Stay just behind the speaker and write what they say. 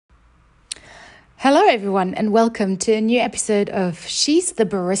Hello, everyone, and welcome to a new episode of She's the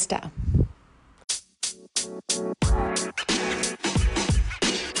Barista.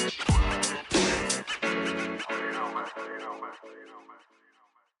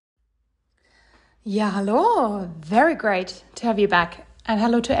 Yeah, hello. Very great to have you back. And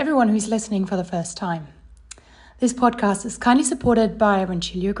hello to everyone who's listening for the first time. This podcast is kindly supported by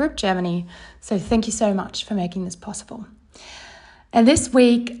Renchilio Group Germany, so thank you so much for making this possible. And this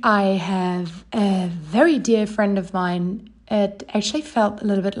week I have a very dear friend of mine. It actually felt a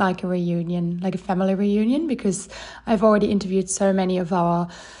little bit like a reunion, like a family reunion, because I've already interviewed so many of our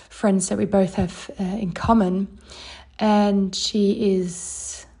friends that we both have in common. And she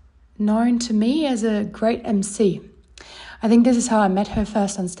is known to me as a great MC. I think this is how I met her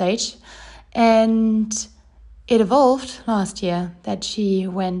first on stage. And it evolved last year that she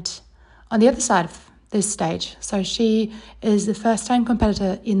went on the other side of this stage. So she is the first-time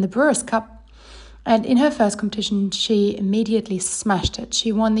competitor in the Brewers Cup. And in her first competition, she immediately smashed it.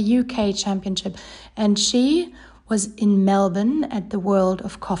 She won the UK Championship and she was in Melbourne at the World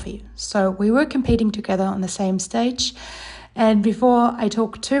of Coffee. So we were competing together on the same stage. And before I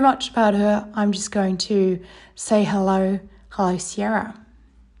talk too much about her, I'm just going to say hello. Hello, Sierra.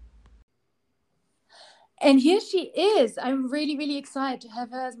 And here she is. I'm really, really excited to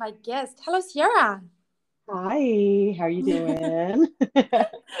have her as my guest. Hello, Sierra. Hi, how are you doing?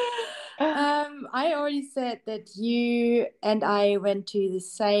 I already said that you and I went to the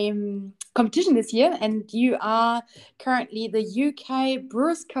same competition this year, and you are currently the UK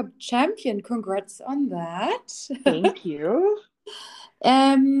Brewers Cup champion. Congrats on that. Thank you.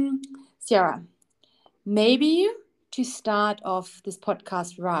 um, Sierra, maybe to start off this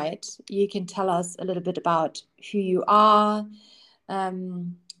podcast right, you can tell us a little bit about who you are,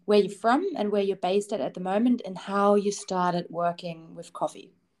 where you're from, and where you're based at the moment, and how you started working with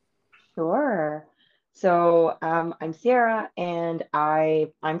coffee. Sure. So I'm Sierra and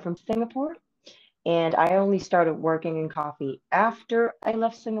I'm from Singapore and I only started working in coffee after I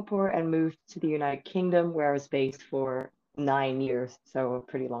left Singapore and moved to the United Kingdom where I was based for 9 years, so a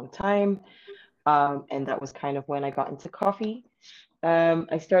pretty long time. And that was kind of when I got into coffee.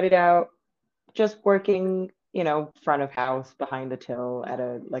 I started out just working, front of house behind the till at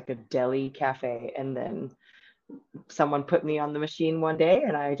a deli cafe, and then someone put me on the machine one day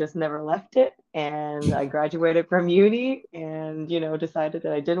and I just never left it. And I graduated from uni and, decided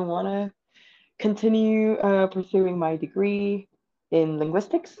that I didn't want to continue pursuing my degree in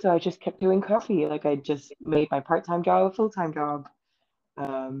linguistics. So I just kept doing coffee. Like I just made my part-time job a full-time job.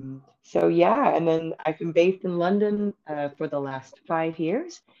 So yeah, and then I've been based in London for the last 5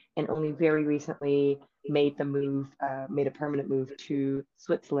 years and only very recently made a permanent move to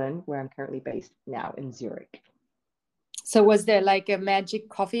Switzerland, where I'm currently based now in Zurich. So was there like a magic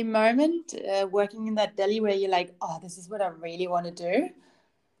coffee moment working in that deli where you're like, oh, this is what I really want to do?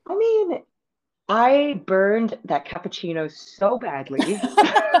 I mean, I burned that cappuccino so badly.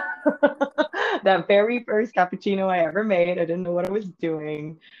 That very first cappuccino I ever made, I didn't know what I was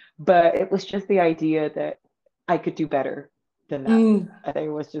doing, but it was just the idea that I could do better than that. Mm. I think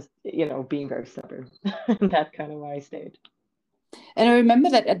it was just, being very stubborn. That's kind of why I stayed. And I remember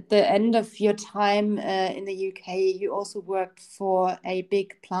that at the end of your time in the UK, you also worked for a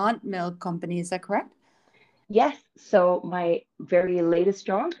big plant milk company. Is that correct? Yes, so my very latest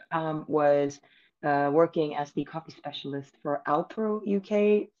job was working as the coffee specialist for Alpro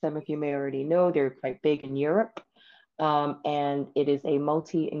UK. Some of you may already know they're quite big in Europe. And it is a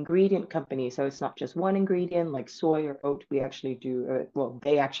multi-ingredient company. So it's not just one ingredient like soy or oat. We actually do, well,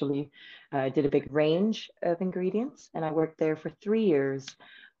 they actually did a big range of ingredients. And I worked there for 3 years.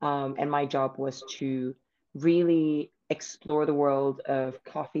 And my job was to really explore the world of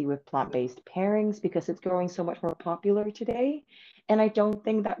coffee with plant-based pairings because it's growing so much more popular today. And I don't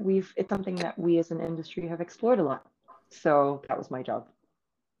think that it's something that we as an industry have explored a lot. So that was my job.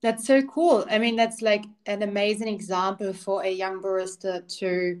 That's so cool. I mean, that's like an amazing example for a young barista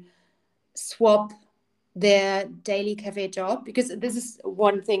to swap their daily cafe job, because this is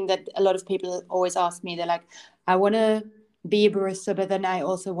one thing that a lot of people always ask me. They're like, I want to be a barista, but then I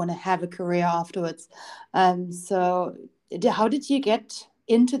also want to have a career afterwards. So how did you get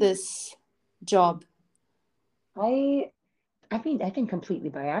into this job? I I think completely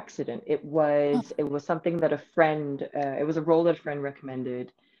by accident. Oh. It was something that a friend, it was a role that a friend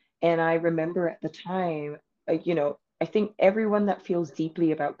recommended. And I remember at the time, I think everyone that feels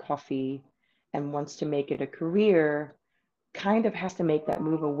deeply about coffee and wants to make it a career kind of has to make that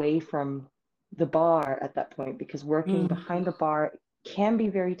move away from the bar at that point because working Mm. behind the bar can be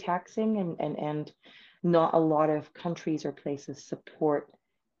very taxing and not a lot of countries or places support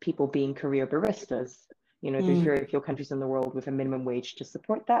people being career baristas. There's Mm. very few countries in the world with a minimum wage to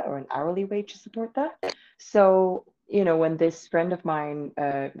support that or an hourly wage to support that. So, when this friend of mine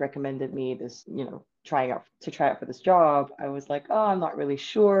recommended me this, try out for this job, I was like, oh, I'm not really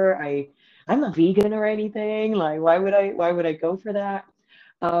sure. I'm a vegan or anything. Like, why would I go for that?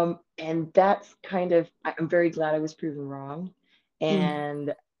 And that's I'm very glad I was proven wrong. Mm.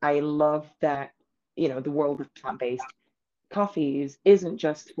 And I love that, the world of plant-based coffees isn't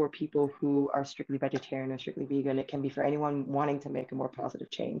just for people who are strictly vegetarian or strictly vegan. It can be for anyone wanting to make a more positive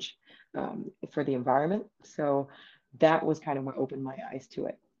change for the environment. So that was kind of what opened my eyes to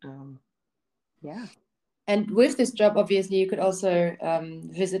it. Yeah. And with this job, obviously, you could also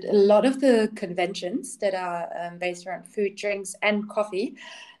visit a lot of the conventions that are based around food, drinks, and coffee.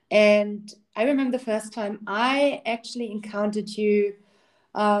 And I remember the first time I actually encountered you.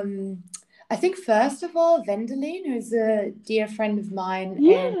 Um, I think first of all, Wendelin, who's a dear friend of mine and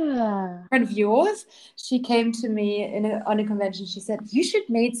Yeah. friend of yours, she came to me on a convention. She said, "You should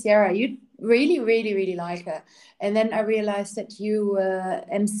meet Sarah. You'd really, really, really like her." And then I realized that you were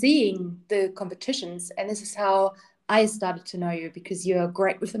emceeing the competitions, and this is how I started to know you, because you're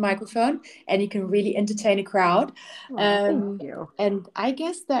great with the microphone and you can really entertain a crowd. Oh, thank you. And I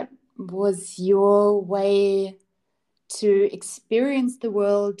guess that was your way to experience the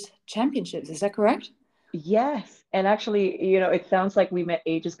World Championships. Is that correct? Yes. And actually, it sounds like we met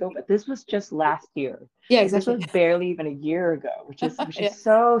ages ago, but this was just last year. Yeah, Like this exactly. was barely even a year ago, which is Yeah.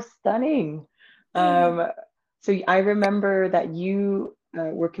 so stunning. Um, so I remember that you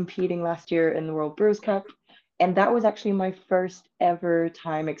were competing last year in the World Brewers Cup, and that was actually my first ever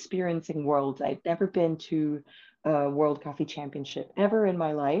time experiencing Worlds. I'd never been to a World Coffee Championship ever in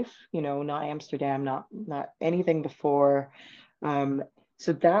my life, not Amsterdam, not anything before. Um,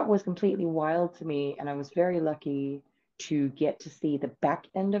 so that was completely wild to me, and I was very lucky to get to see the back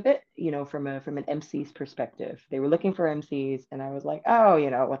end of it, from an MC's perspective. They were looking for MCs, and I was like, oh,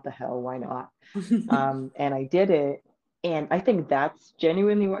 what the hell, why not? And I did it, and I think that's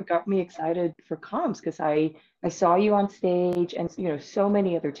genuinely what got me excited for comps, because I saw you on stage, and so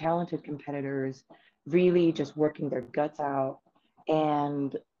many other talented competitors really just working their guts out,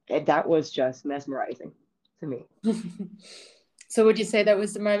 and that was just mesmerizing to me. So would you say that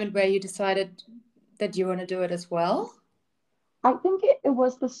was the moment where you decided that you want to do it as well? I think it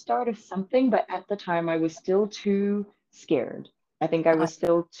was the start of something, but at the time I was still too scared. I think I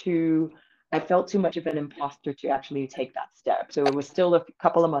felt too much of an imposter to actually take that step. So it was still a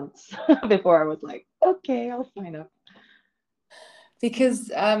couple of months before I was like, okay, I'll sign up.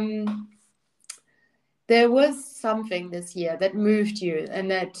 Because there was something this year that moved you and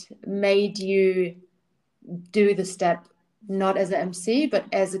that made you do the step, not as an MC, but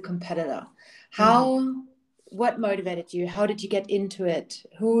as a competitor. Mhm. What motivated you? How did you get into it?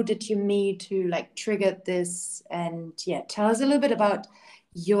 Who did you meet who like triggered this? And yeah, tell us a little bit about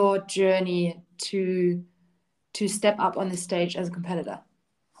your journey to step up on the stage as a competitor.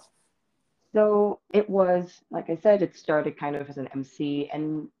 So it was, like I said, it started kind of as an MC.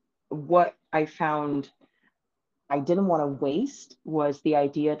 And what I found I didn't want to waste was the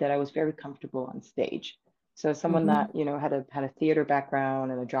idea that I was very comfortable on stage. So someone Mm-hmm. that, had a theater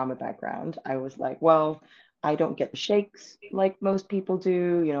background and a drama background, I was like, well, I don't get the shakes like most people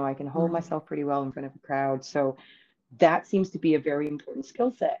do. I can hold myself pretty well in front of a crowd. So that seems to be a very important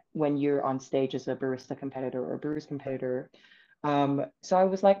skill set when you're on stage as a barista competitor or a brewers competitor. So I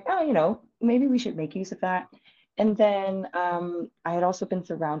was like, oh, maybe we should make use of that. And then I had also been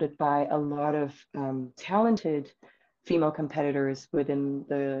surrounded by a lot of talented female competitors within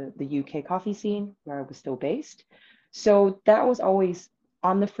the UK coffee scene where I was still based. So that was always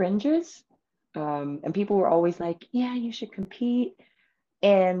on the fringes. And people were always like, yeah, you should compete.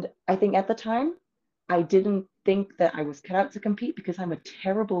 And I think at the time, I didn't think that I was cut out to compete because I'm a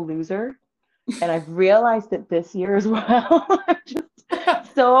terrible loser. And I've realized it this year as well. I'm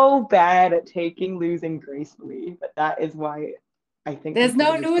just so bad at taking losing gracefully, but that is why I think There's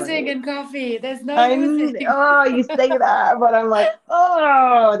no competitors losing struggle. in coffee. There's no losing. Oh, you say that, but I'm like,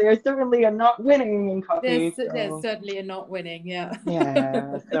 oh, there's certainly a not winning in coffee. There's So certainly a not winning. Yeah.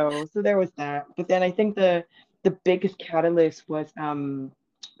 yeah, so there was that. But then I think the biggest catalyst was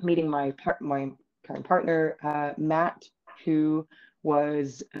meeting my current partner, Matt, who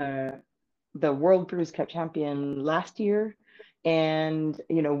was the World Brewers Cup champion last year, and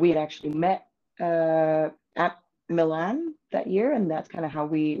we had actually met at Milan that year, and that's kind of how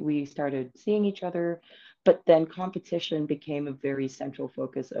we started seeing each other. But then competition became a very central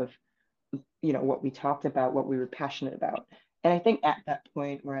focus of what we talked about, what we were passionate about. And I think at that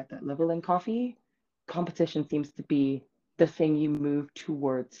point, we're at that level in coffee, competition seems to be the thing you move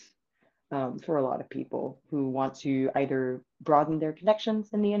towards for a lot of people who want to either broaden their connections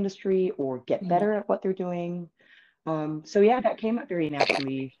in the industry or get Yeah. better at what they're doing. So yeah, that came up very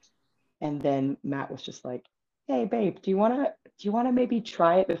naturally. And then Matt was just like, "Hey, babe, do you wanna maybe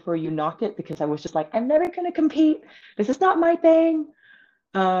try it before you knock it?" Because I was just like, "I'm never gonna compete. This is not my thing."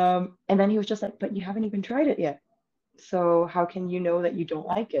 And then he was just like, "But you haven't even tried it yet. So how can you know that you don't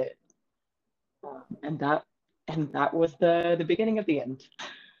like it?" And that was the beginning of the end.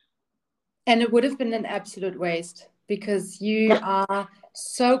 And it would have been an absolute waste because you are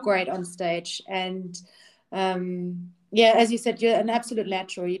so great on stage. And yeah, as you said, you're an absolute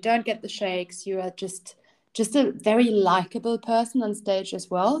natural. You don't get the shakes. You are just a very likable person on stage as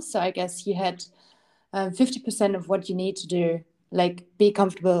well. So I guess you had 50% of what you need to do, like be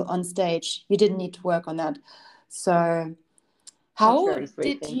comfortable on stage. You didn't need to work on that. So That's how very sweet.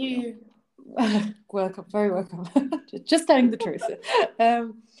 did Thank you. you welcome, very welcome. Just telling the truth.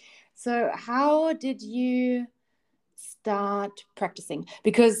 Um, so how did you start practicing?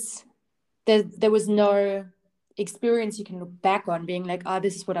 Because there was no experience you can look back on being like, oh,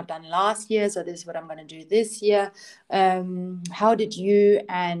 this is what I've done last year, so this is what I'm going to do this year. How did you,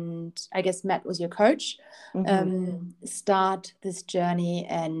 and I guess Matt was your coach, Hmm. start this journey,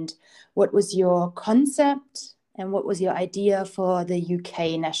 and what was your concept and what was your idea for the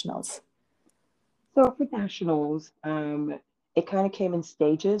UK nationals? So for nationals, it kind of came in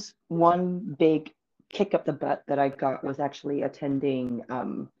stages. One big kick up the butt that I got was actually attending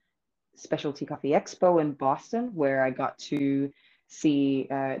Specialty Coffee Expo in Boston, where I got to see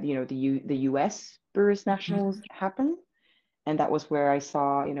the US Brewers Nationals happen, and that was where I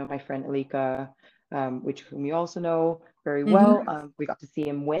saw my friend Alika, which whom you also know very well. Mm-hmm. We got to see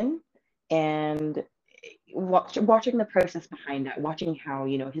him win, and watching the process behind that, watching how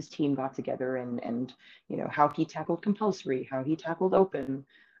his team got together and how he tackled compulsory, how he tackled open,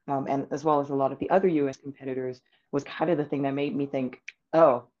 and as well as a lot of the other US competitors was kind of the thing that made me think,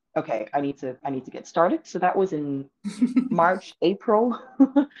 oh, okay, I need to get started. So that was in March, April,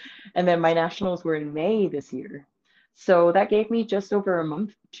 and then my nationals were in May this year. So that gave me just over a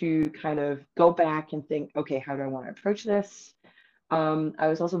month to kind of go back and think, okay, how do I want to approach this? I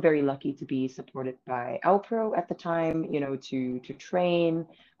was also very lucky to be supported by Alpro at the time, to train.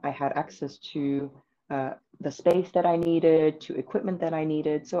 I had access to the space that I needed, to equipment that I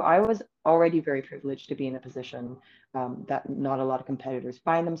needed. So I was already very privileged to be in a position that not a lot of competitors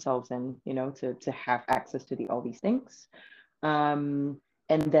find themselves in, to have access to all these things. And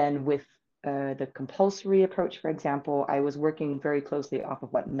then with the compulsory approach, for example, I was working very closely off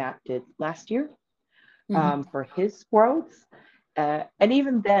of what Matt did last year Mm-hmm. for his worlds. And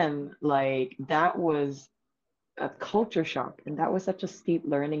even then, like that was a culture shock, and that was such a steep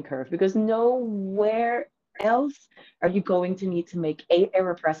learning curve because nowhere else are you going to need to make 8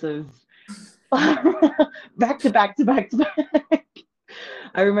 aeropresses back to back to back to back.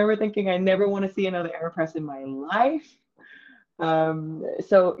 I remember thinking I never want to see another aeropress in my life.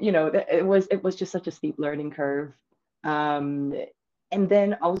 So it was just such a steep learning curve. Um, and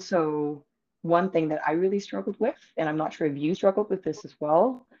then also one thing that I really struggled with, and I'm not sure if you struggled with this as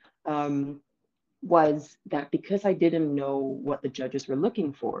well, um, was that because I didn't know what the judges were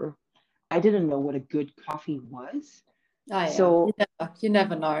looking for, I didn't know what a good coffee was. Oh yeah, So you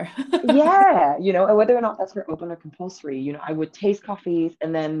never know. yeah, and whether or not that's for open or compulsory, I would taste coffees,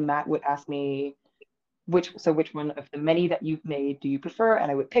 and then Matt would ask me, which one of the many that you've made do you prefer?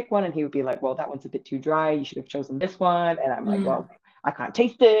 And I would pick one, and he would be like, well, that one's a bit too dry. You should have chosen this one. And I'm like, Mm. well, I can't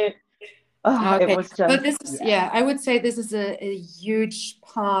taste it. It Okay, was but just, this is, yeah. yeah, I would say this is a huge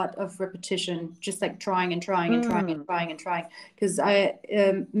part of repetition, just like trying and trying and trying and Mm, trying and trying. Because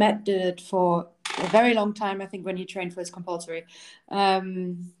Matt did it for a very long time, I think, when he trained for his compulsory.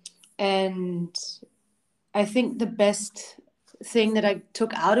 Um, and I think the best thing that I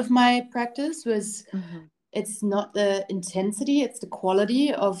took out of my practice was mhm, it's not the intensity, it's the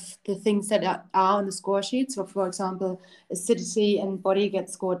quality of the things that are on the score sheet. So, for example, acidity and body get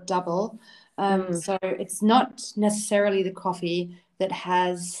scored double. mm, So, it's not necessarily the coffee that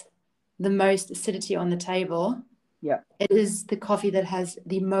has the most acidity on the table. yeah, It is the coffee that has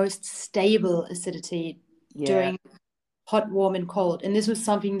the most stable acidity yeah. during hot, warm, and cold. And this was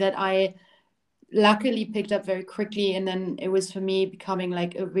something that I luckily picked up very quickly. And then it was for me becoming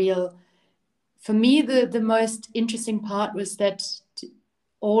like a real, for me, the most interesting part was that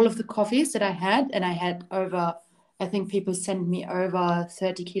all of the coffees that I had, and I had over, I think people sent me over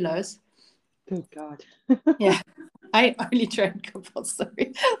 30 kilos. Good God. Yeah, I only drank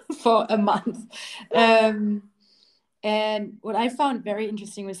compulsory for a month. And what I found very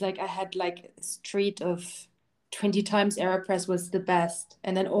interesting was like I had like a street of 20 times AeroPress was the best.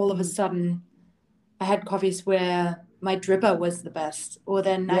 And then all of a sudden I had coffees where my dripper was the best, or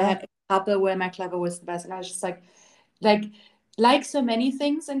then I Yeah. had a couple where my clever was the best. And I was just like, like so many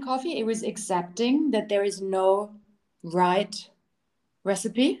things in coffee, it was accepting that there is no right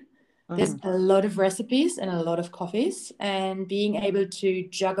recipe. There's a lot of recipes and a lot of coffees, and being able to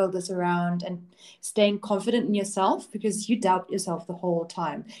juggle this around and staying confident in yourself, because you doubt yourself the whole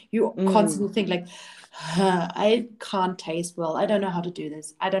time. You constantly think like, I can't taste well. I don't know how to do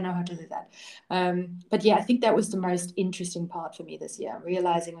this. I don't know how to do that. But yeah, I think that was the most interesting part for me this year,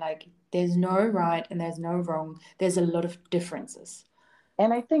 realizing like there's no right and there's no wrong. There's a lot of differences.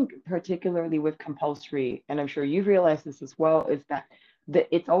 And I think particularly with compulsory, and I'm sure you've realized this as well, is that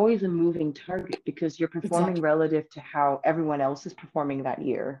it's always a moving target because you're performing Exactly. relative to how everyone else is performing that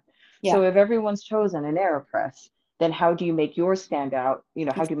year. So Yeah. if everyone's chosen an AeroPress, then how do you make yours stand out?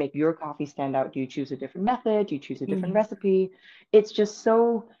 How do you make your coffee stand out? Do you choose a different method? Do you choose a different Mhm. recipe? It's just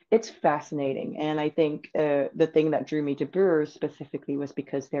it's fascinating. And I think the thing that drew me to brewers specifically was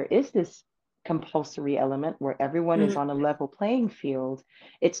because there is this compulsory element where everyone is Mhm. on a level playing field.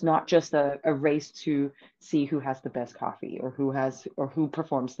 It's not just a race to see who has the best coffee or who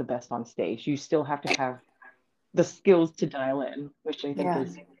performs the best on stage. You still have to have the skills to dial in, which I think Yeah.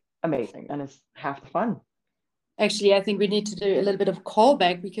 is amazing and it's half the fun. Actually, I think we need to do a little bit of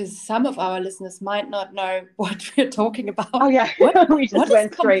callback, because some of our listeners might not know what we're talking Oh about. yeah, What we what just is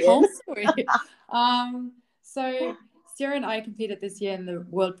went straight in. compulsory? So Sarah and I competed this year in the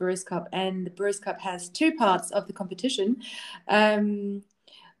World Brewers Cup, and the Brewers Cup has two parts of the competition. Um,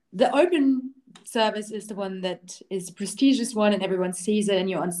 the open service is the one that is the prestigious one, and everyone sees it, and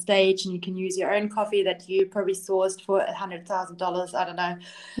you're on stage, and you can use your own coffee that you probably sourced for $100,000. I don't know.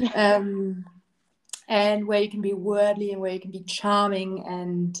 Um, and where you can be worldly and where you can be charming.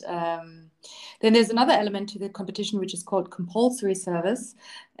 And then there's another element to the competition, which is called compulsory service.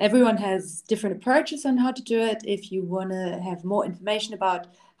 Everyone has different approaches on how to do it. If you want to have more information about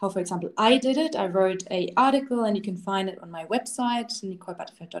how, for example, I did it, I wrote an article, and you can find it on my website,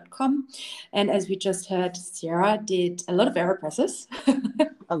 nicolebutterfield.com. And as we just heard, Sarah did a lot of AeroPresses.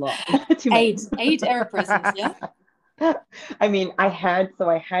 A lot. Too many. Eight AeroPresses, yeah? I mean, I had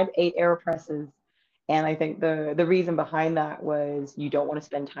 8 AeroPresses, and I think the reason behind that was you don't want to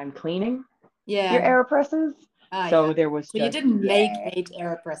spend time cleaning your Yeah. AeroPresses. Ah, So yeah. there was So you just, didn't make yeah, 8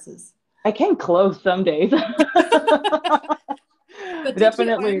 AeroPresses. I can close some days. But did you only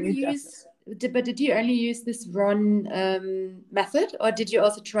Definitely, definitely. use did you only use this run method, or did you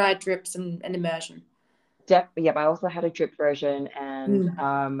also try drips and immersion? Yeah, but I also had a drip version, and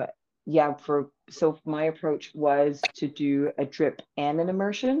Mm. yeah, so my approach was to do a drip and an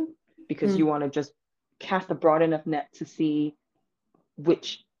immersion because you Mm. want to just cast a broad enough net to see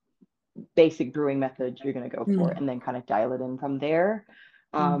which basic brewing method you're going to go for, Mm. and then kind of dial it in from there.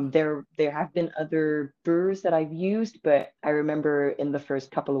 Mm. There have been other brewers that I've used, but I remember in the first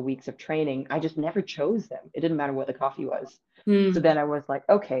couple of weeks of training, I just never chose them. It didn't matter what the coffee was. So Mm. then I was like,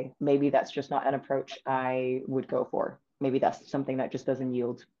 okay, maybe that's just not an approach I would go for. Maybe that's something that just doesn't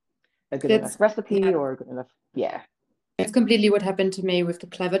yield a good enough That's recipe Yeah, or a good enough, yeah. that's completely what happened to me with the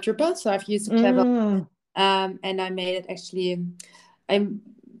Clever dripper. So I've used the Clever, Mm. and I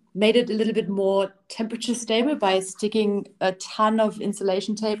made it a little bit more temperature stable by sticking a ton of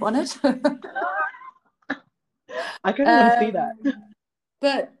insulation tape on it. I kind of want to see that. Um,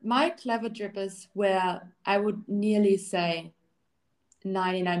 But my Clever drippers were, I would nearly say,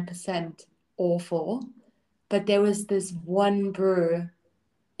 99% awful. But there was this one brew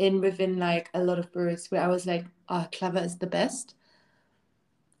within like a lot of brews where I was like, oh, Clever is the best.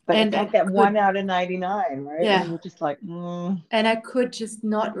 But it's And I like that could, 1 out of 99, right? And yeah, you're just like, and I could just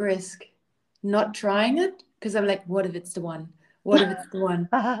not risk not trying it, because I'm like, what if it's the one? What if it's the one?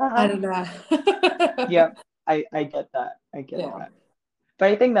 I don't know. yeah, I get that. I get Yeah. that. But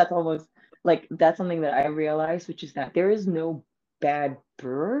I think that's almost like that's something that I realized, which is that there is no bad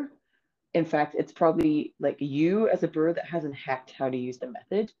brewer. In fact, it's probably like you as a brewer that hasn't hacked how to use the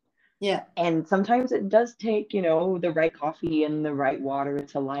method. Yeah. And sometimes it does take, the right coffee and the right water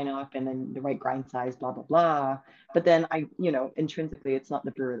to line up and then the right grind size, blah, blah, blah. But then intrinsically, it's not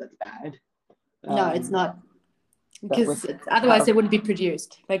the brewer that's bad. No, it's Um, not. but with Because otherwise how they wouldn't be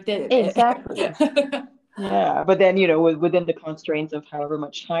produced. Like they exactly. Yeah. But then, within the constraints of however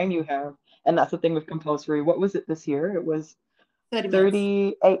much time you have, and that's the thing with compulsory. What was it this year? It was 30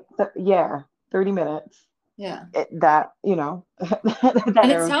 minutes. 38, yeah, 30 minutes. Yeah. That, that And it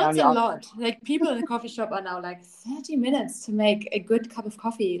narrows down sounds a y'all. lot. Like people in the coffee shop are now like 30 minutes to make a good cup of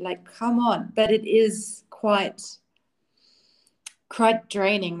coffee. Like, come on. But it is quite quite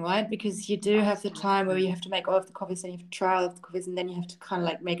draining, right? Because you do have the time where you have to make all of the coffees, and you have to try all of the coffees, and then you have to kind of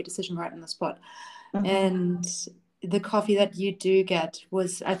like make a decision right on the spot. And the coffee that you do get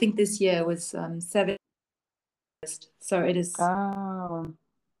was, I think this year was 7, so it is Oh.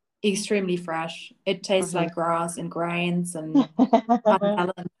 extremely fresh. It tastes like grass and grains and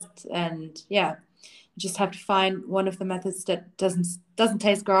unbalanced, and yeah, you just have to find one of the methods that doesn't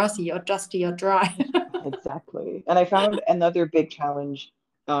taste grassy or dusty or dry. Exactly. And I found another big challenge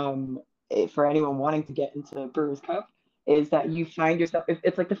for anyone wanting to get into Brewer's Cup is that you find yourself,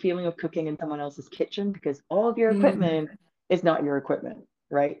 it's like the feeling of cooking in someone else's kitchen because all of your Mm. equipment is not your equipment,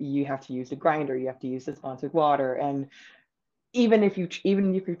 right? You have to use the grinder, you have to use the sponsored water, and even if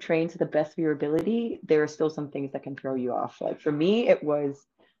you're trained to the best of your ability, there are still some things that can throw you off. Like for me, it was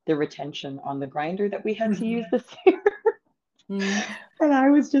the retention on the grinder that we had to use this year. Mm. And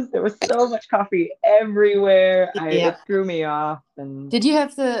there was so much coffee everywhere. Yeah. It threw me off. And Did you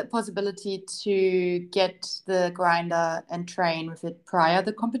have the possibility to get the grinder and train with it prior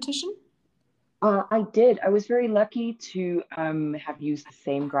the competition? I did. I was very lucky to have used the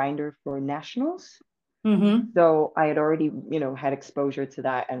same grinder for nationals. Mm-hmm. So I had already, had exposure to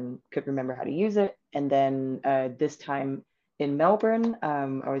that and could remember how to use it. And then this time in Melbourne,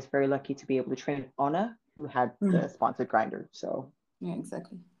 I was very lucky to be able to train Anna, who had the sponsored grinder. So, Yeah,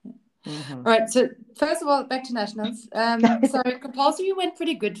 exactly. Yeah. mhm. All right. So first of all, back to nationals. So compulsory went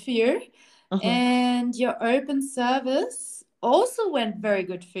pretty good for you, Mhm. and your open service also went very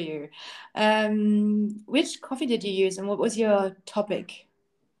good for you. Which coffee did you use, and what was your topic?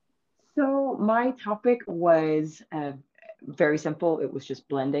 So my topic was very simple. It was just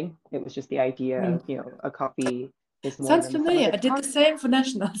blending. It was just the idea Hmm. of, a coffee is more Sounds than the sum of familiar. I its did the parts. same for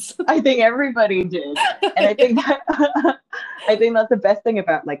nationals. I think everybody did. And I think that I think that's the best thing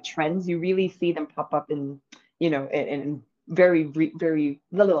about like trends. You really see them pop up in very very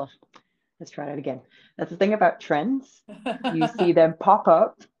let's try that again. That's the thing about trends. You see them pop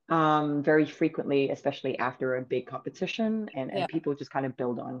up very frequently, especially after a big competition, and Yeah. people just kind of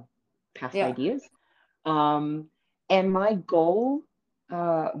build on past Yeah. ideas. Um, and my goal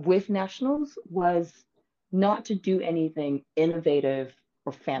with nationals was not to do anything innovative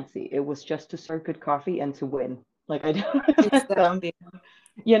or fancy. It was just to serve good coffee and to win. Like I don't, Exactly.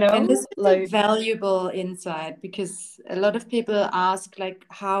 And this is a like valuable insight because a lot of people ask, like,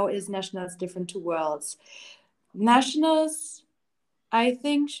 how is nationals different to worlds? Nationals, I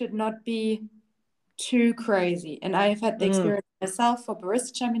think, should not be too crazy. And I've had the mm, experience myself for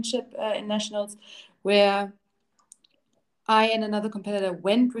Barista Championship in nationals, where I and another competitor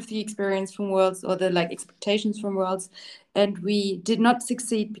went with the experience from Worlds or the like expectations from Worlds, and we did not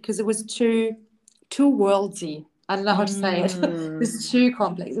succeed because it was too worldsy. I don't know how to say it. It mm. was too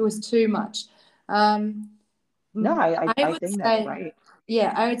complex. It was too much. Um, No, I I would think that's say, right.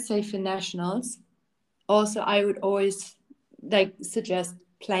 yeah, I would say for nationals. Also, I would always like suggest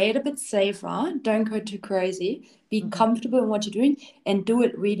play it a bit safer. Don't go too crazy. Be Mhm. comfortable in what you're doing and do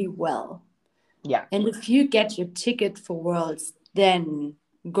it really well. Yeah, And if you get your ticket for Worlds, then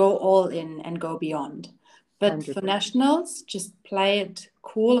go all in and go beyond. But for 100%. nationals, just play it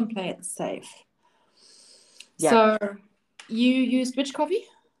cool and play it safe. Yeah. So you used which coffee?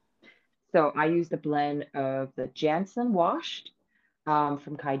 So I used a blend of the Jansen washed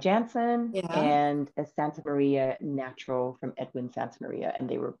from Kai Jansen Yeah. and a Santa Maria natural from Edwin Santa Maria. And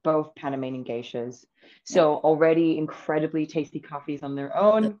they were both Panamanian geishas. Yeah. So already incredibly tasty coffees on their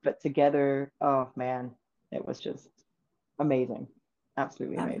own, but together, oh man, it was just amazing.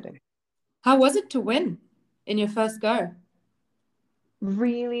 Absolutely Yeah. amazing. How was it to win in your first go?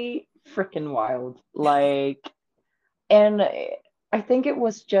 Really freaking wild. And I think it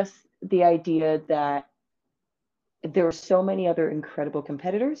was just the idea that there were so many other incredible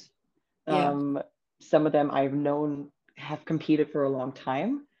competitors. Yeah. Um, some of them I've known have competed for a long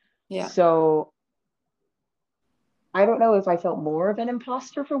time. Yeah. So I don't know if I felt more of an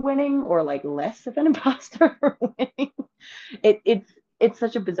imposter for winning or like less of an imposter for winning. It's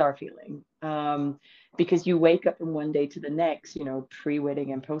such a bizarre feeling. Because you wake up from one day to the next,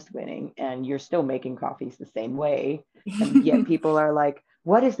 pre-winning and post-winning, and you're still making coffees the same way. And yet people are like,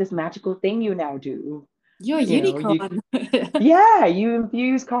 what is this magical thing you now do? You're a You know, you unicorn. Yeah, you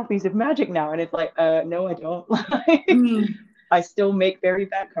infuse coffees of magic now. And it's like, no, I don't. Like, Mm. I still make very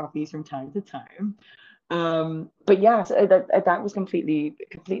bad coffees from time to time. But yeah, so that was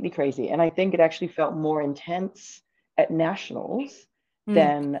completely crazy. And I think it actually felt more intense at nationals Mm.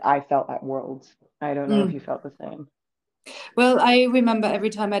 than I felt at worlds. I don't know if you Mm. felt the same. Well, I remember every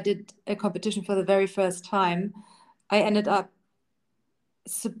time I did a competition for the very first time, I ended up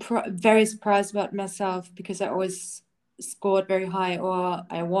very surprised about myself because I always scored very high or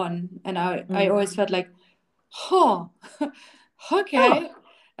I won. And I always felt like, huh, okay. Oh.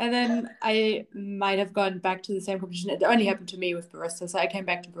 And then I might have gone back to the same competition. It only happened to me with barista. So I came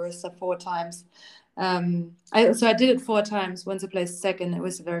back to barista 4 times. I did it 4 times. Once I placed second, it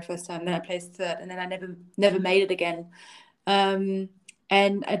was the very first time. Then I placed third, and then I never made it again. And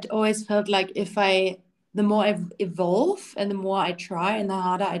it always felt like the more I evolve and the more I try and the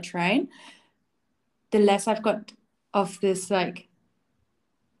harder I train, the less I've got of this like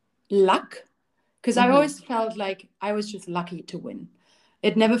luck. Because I always felt like I was just lucky to win.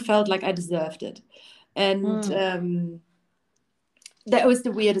 It never felt like I deserved it. And that was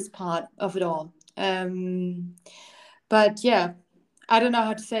the weirdest part of it all. But yeah, I don't know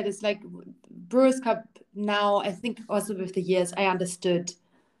how to say this. Like Brewers Cup now, I think also with the years, I understood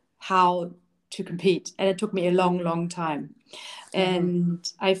how to compete. And it took me a long, long time.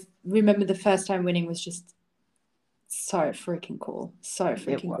 And I remember the first time winning was just so freaking cool. So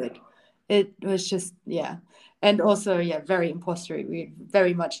freaking good. It was just, yeah. And also, yeah, very impostery. We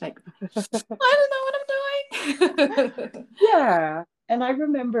very much like, I don't know what I'm doing. Yeah. And I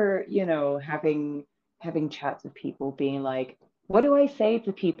remember, having chats with people being like, what do I say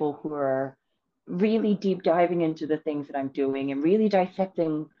to people who are really deep diving into the things that I'm doing and really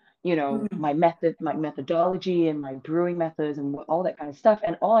dissecting, my methodology and my brewing methods and all that kind of stuff.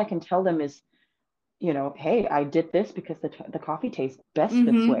 And all I can tell them is, hey, I did this because the coffee tastes best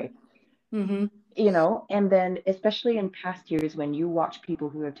this way. And then especially in past years when you watch people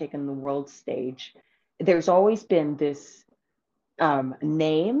who have taken the world stage, there's always been this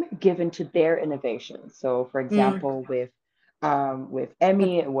name given to their innovation. So, for example, with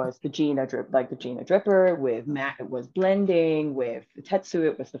Emmy, it was the Gina Dripper. With Matt, it was blending. With Tetsu,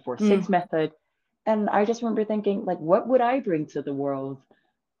 it was the 4-6 method. And I just remember thinking, like, what would I bring to the world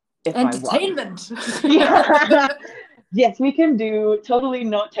if I won? Entertainment. Yeah. Yes, we can do totally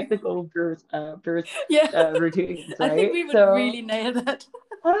not technical burst Yeah. routines, I think right? we would So really nail that.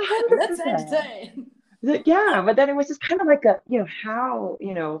 Let's 100%. entertain. Yeah, but then it was just kind of like how,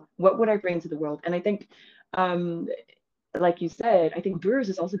 what would I bring to the world? And I think, um, like you said, I think Brewers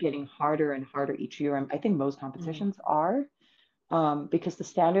is also getting harder and harder each year. And I think most competitions are, because the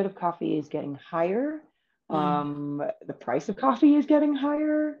standard of coffee is getting higher. The price of coffee is getting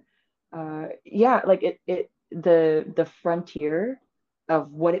higher. Yeah, like the frontier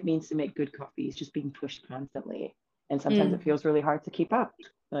of what it means to make good coffee is just being pushed constantly. And sometimes it feels really hard to keep up.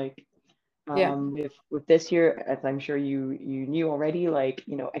 Like, Yeah. with this year, as I'm sure you knew already, like,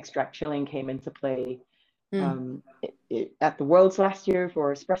 extract chilling came into play at the Worlds last year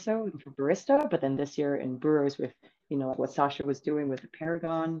for espresso and for barista, but then this year in brewers with, what Sasha was doing with the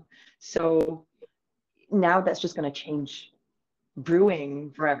Paragon. So now that's just going to change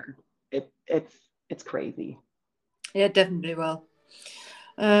brewing forever. It's crazy. Yeah, definitely will.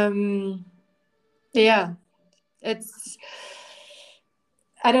 Yeah, it's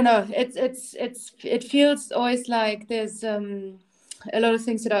I don't know. It feels always like there's a lot of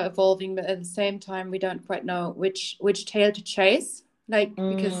things that are evolving, but at the same time we don't quite know which tail to chase. Like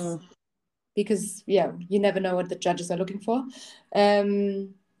because yeah, you never know what the judges are looking for.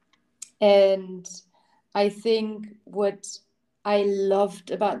 And I think what I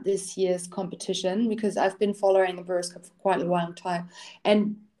loved about this year's competition, because I've been following the Brewers Cup for quite a long time,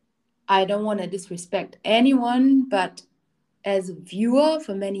 and I don't want to disrespect anyone, but as a viewer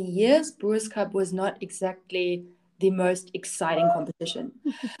for many years, Brewers Cup was not exactly the most exciting competition.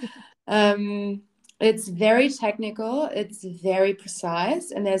 It's very technical, it's very precise,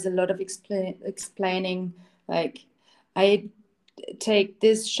 and there's a lot of explaining. Like, I take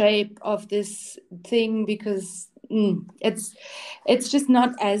this shape of this thing because it's just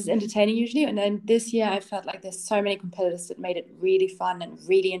not as entertaining usually. And then this year I felt like there's so many competitors that made it really fun and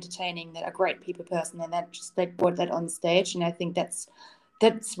really entertaining, that are great people person, and that just like brought that on stage. And I think that's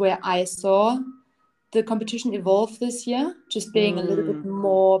where I saw the competition evolve this year, just being a little bit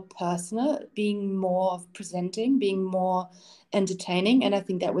more personal, being more of presenting, being more entertaining. And I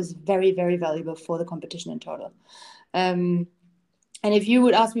think that was very, very valuable for the competition in total. And if you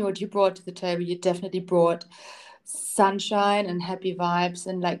would ask me what you brought to the table, you definitely brought sunshine and happy vibes,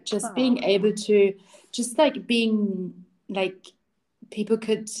 and like just being able to just like being like people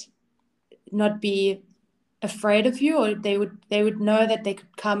could not be afraid of you, or they would know that they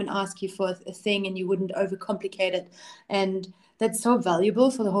could come and ask you for a thing and you wouldn't overcomplicate it. And that's so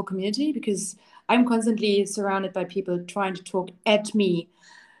valuable for the whole community, because I'm constantly surrounded by people trying to talk at me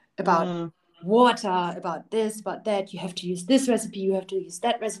about water, about this, about that. You have to use this recipe, you have to use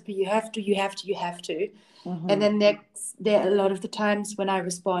that recipe, you have to. And then there are a lot of the times when I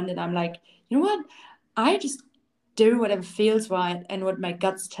respond and I'm like, you know what, I just do whatever feels right and what my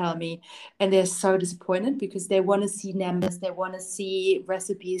guts tell me. And they're so disappointed because they want to see numbers, they want to see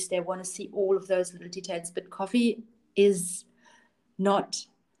recipes, they want to see all of those little details. But coffee is not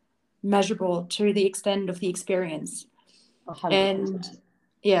measurable to the extent of the experience. 100%. And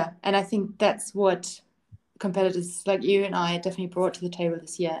yeah, and I think that's what competitors like you and I definitely brought to the table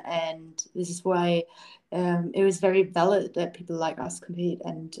this year. And this is why it was very valid that people like us compete,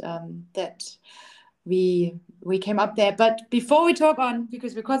 and that we came up there. But before we talk on,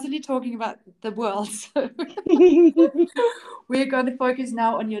 because we're constantly talking about the world, so we're going to focus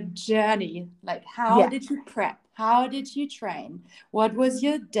now on your journey. Like, how Yeah. did you prep? How did you train? What was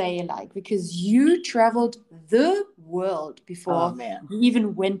your day like? Because you traveled the world Oh before man. you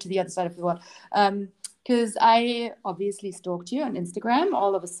even went to the other side of the world. Because I obviously stalked you on Instagram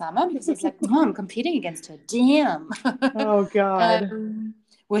all of a summer because I was like, oh, I'm competing against her. Damn. Oh God.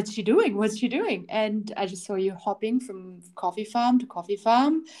 What's she doing? What's she doing? And I just saw you hopping from coffee farm to coffee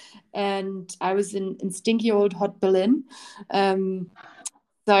farm. And I was in stinky old hot Berlin.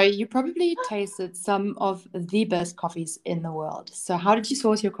 So you probably tasted some of the best coffees in the world. So how did you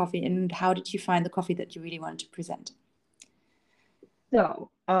source your coffee, and how did you find the coffee that you really wanted to present?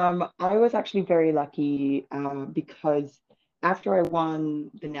 So, I was actually very lucky because after I won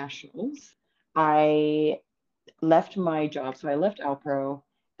the nationals, I left my job. So I left Alpro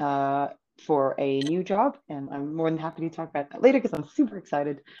uh, for a new job, and I'm more than happy to talk about that later because I'm super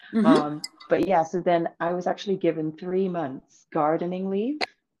excited. Mm-hmm. But yeah, so then I was actually given 3 months gardening leave.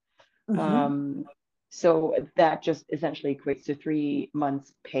 Mm-hmm. Um, so that just essentially equates to 3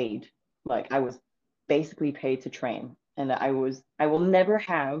 months paid. Like I was basically paid to train. And I will never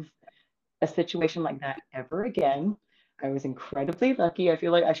have a situation like that ever again. I was incredibly lucky. I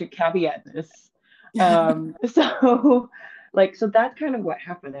feel like I should caveat this. So so that's kind of what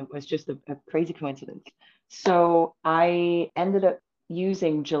happened. It was just a crazy coincidence. So I ended up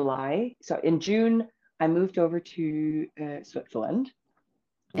using July. So in June, I moved over to Switzerland.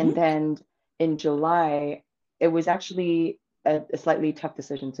 And Mm-hmm. then in July, it was actually a slightly tough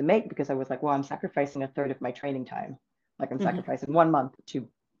decision to make because I was like, well, I'm sacrificing a third of my training time. Like I'm Mm-hmm. sacrificing 1 month to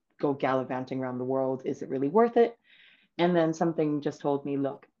go gallivanting around the world. Is it really worth it? And then something just told me,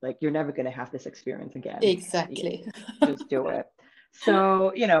 look, like you're never going to have this experience again. Exactly. Just do it.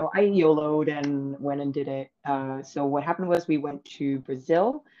 So, I YOLO'd and went and did it. So what happened was we went to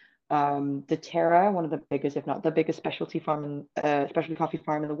Brazil. The Terra, one of the biggest, if not the biggest specialty coffee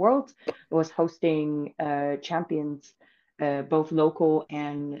farm in the world, was hosting champions, both local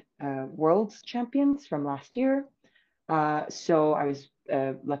and world champions from last year. So I was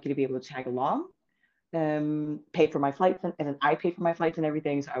lucky to be able to tag along, pay for my flights, and then I paid for my flights and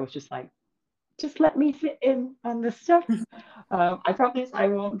everything. So I was just like, just let me fit in on this stuff. I promise I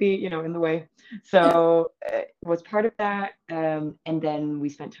won't be, in the way. So was part of that. And then we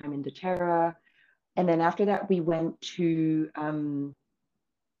spent time in doTERRA. And then after that, we went to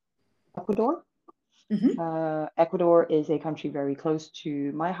Ecuador. Mm-hmm. Ecuador is a country very close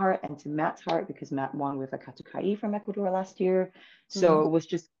to my heart and to Matt's heart because Matt won with a Catucaí from Ecuador last year. So Mm-hmm. it was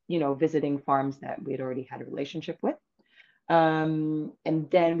just, visiting farms that we had already had a relationship with. And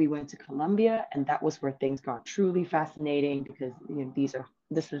then we went to Colombia, and that was where things got truly fascinating because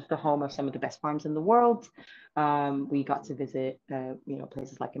this is the home of some of the best farms in the world. We got to visit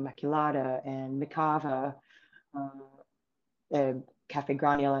places like Immaculata and Micava, uh, uh, Cafe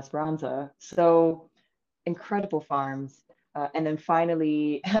Grania La Esperanza. So incredible farms. And then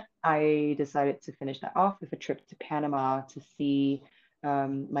finally, I decided to finish that off with a trip to Panama to see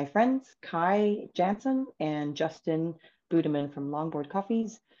my friends, Kai Jansen and Justin Budeman from Longboard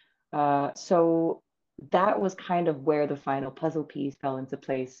Coffees. So that was kind of where the final puzzle piece fell into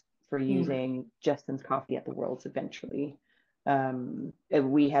place for using Justin's coffee at the Worlds eventually.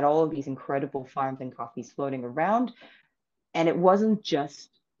 We had all of these incredible farms and coffees floating around, and it wasn't just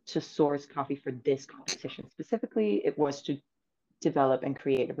to source coffee for this competition specifically, it was to develop and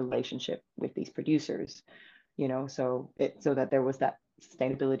create a relationship with these producers, so that there was that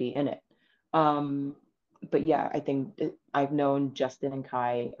sustainability in it. Um, but yeah, I think I've known Justin and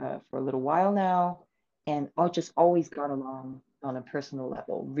Kai for a little while now, and I just always got along on a personal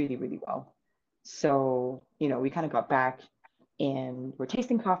level really, really well. So, we kind of got back and we're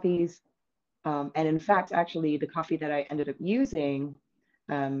tasting coffees. And in fact, actually, the coffee that I ended up using,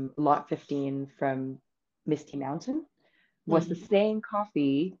 Lot 15 from Misty Mountain, was the Mm-hmm. same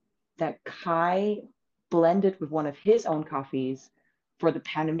coffee that Kai blended with one of his own coffees for the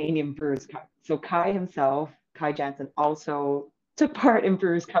Panamanian Brewers Cup. So Kai himself, Kai Jansen, also took part in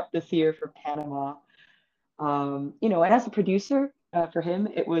Brewers Cup this year for Panama. And as a producer for him,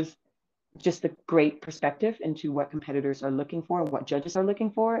 it was just a great perspective into what competitors are looking for and what judges are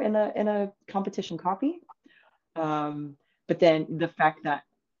looking for in a competition coffee. But then the fact that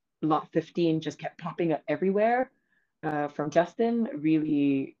lot 15 just kept popping up everywhere from Justin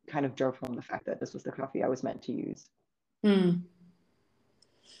really kind of drove home the fact that this was the coffee I was meant to use. Mm.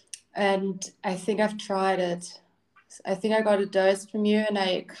 And I think I've tried it. I think I got a dose from you and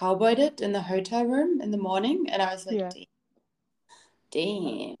I cowboyed it in the hotel room in the morning. And I was like, Yeah.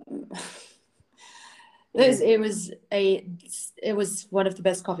 damn. It is. It was one of the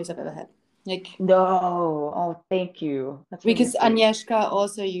best coffees I've ever had. Like, No. Oh, thank you. That's really because sweet. Agnieszka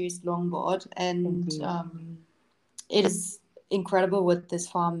also used longboard, and Indeed. it is incredible what this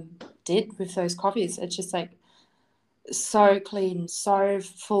farm did with those coffees. It's just like so clean, so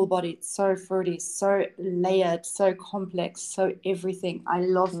full bodied, so fruity, so layered, so complex, so everything. I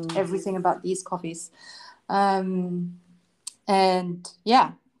loved everything about these coffees. And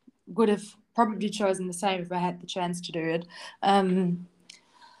yeah, would have probably chosen the same if I had the chance to do it.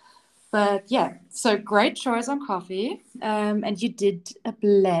 But yeah, so great choice on coffee. And you did a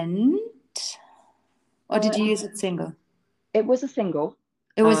blend, or did you use it single? It was a single.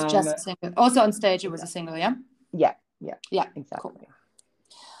 It was just a single. Also on stage, it was a Exactly. single, yeah? Yeah, Yeah, exactly. cool.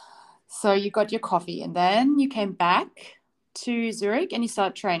 So you got your coffee and then you came back to Zurich and you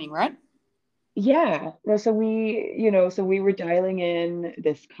started training, right? Yeah. No, so we were dialing in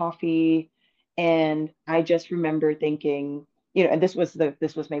this coffee, and I just remember thinking, and this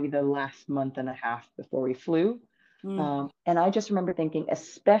was maybe the last month and a half before we flew. And I just remember thinking,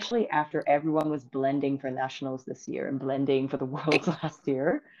 especially after everyone was blending for nationals this year and blending for the worlds last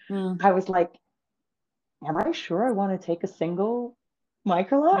year, Mm. I was like, am I sure I want to take a single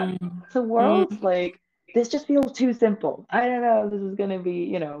microlot Mm. to worlds? Mm. Like, this just feels too simple. I don't know, this is going to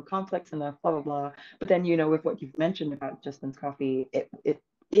be, complex enough, blah, blah, blah. But then, with what you've mentioned about Justin's coffee, it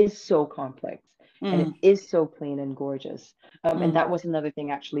is so complex and it Mm. is so clean and gorgeous. And Mm. that was another thing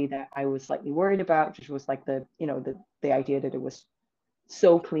actually that I was slightly worried about, which was like the idea that it was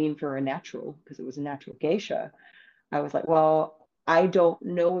so clean for a natural, because it was a natural geisha. I was like, well, I don't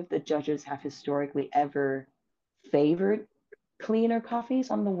know if the judges have historically ever favored cleaner coffees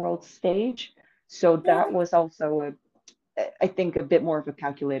on the world stage. So that was also I think, a bit more of a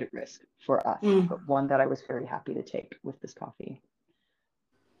calculated risk for us, Mm. but one that I was very happy to take with this coffee.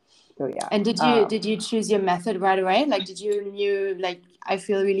 So yeah. And did you choose your method right away? Like, did you knew like I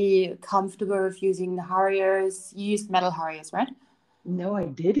feel really comfortable with using the Harriers? You used metal Harriers, right? No, I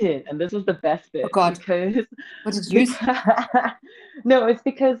didn't. And this was the best Oh bit God, because what did you use? because no, it's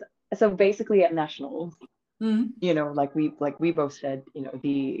because so basically at nationals, Mm. like we both said,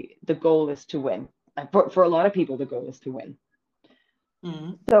 the goal is to win. And for a lot of people, the goal is to win.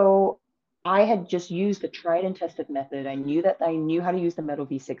 Mm. So I had just used the tried and tested method. I knew that I knew how to use the Metal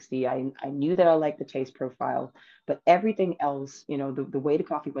V60. I knew that I liked the taste profile, but everything else, the way the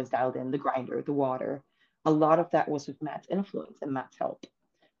coffee was dialed in, the grinder, the water, a lot of that was with Matt's influence and Matt's help.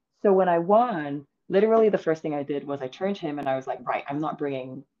 So when I won, literally the first thing I did was I turned to him and I was like, right, I'm not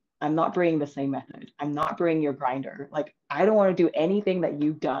bringing the same method. I'm not bringing your grinder. Like, I don't want to do anything that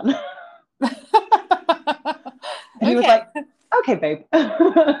you've done. And he was Okay. like, okay, babe.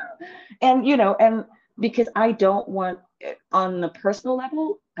 And because I don't want, on the personal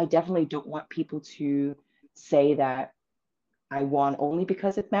level, I definitely don't want people to say that I won only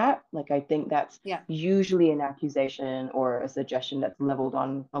because of Matt. Like, I think that's Yeah. usually an accusation or a suggestion that's leveled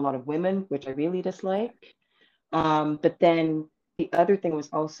on a lot of women, which I really dislike. But then the other thing was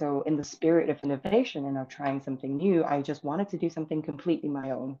also, in the spirit of innovation and of trying something new, I just wanted to do something completely my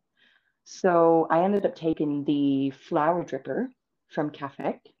own. So I ended up taking the flower dripper from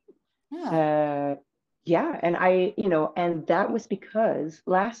Cafec. Yeah. Uh, yeah, and that was because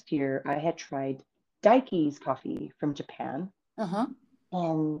last year I had tried Daiki's coffee from Japan, Uh-huh.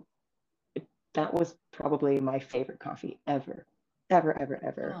 and that was probably my favorite coffee ever, ever, ever,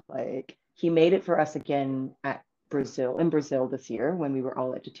 ever. Oh. Like, he made it for us again in Brazil this year when we were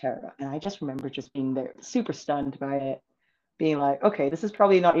all at doTERRA, and I just remember just being there, super stunned by it, being like, okay, this is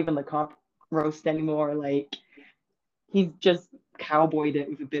probably not even the comp roast anymore. Like, he's just cowboyed it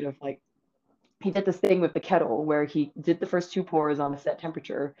with a bit of like, he did this thing with the kettle where he did the first two pours on a set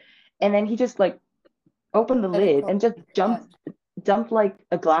temperature, and then he just like opened the Let it lid cook. and just Yeah. dumped like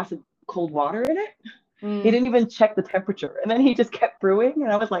a glass of cold water in it. He Mm. didn't even check the temperature, and then he just kept brewing,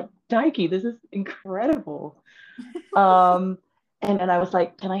 and I was like, Daiki, this is incredible. Um, and then I was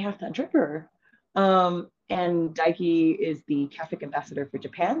like, can I have that dripper? And Daiki is the Catholic ambassador for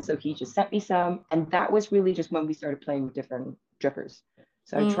Japan, so he just sent me some, and that was really just when we started playing with different drippers.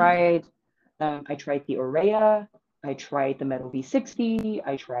 So I tried the Orea, I tried the Metal V60,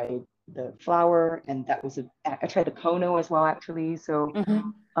 I tried the flour, and that was I tried the Kono as well actually. So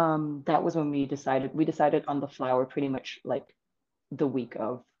Hmm. that was when we decided on the flour pretty much like the week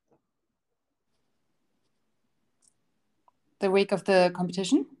of The week of the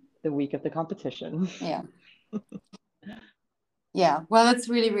competition. the competition. Yeah. Yeah. Well, that's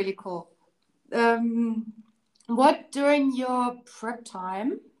really, really cool. Um, what during your prep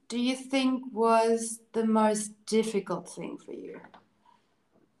time do you think was the most difficult thing for you?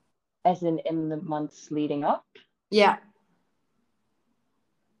 As in the months leading up. Yeah.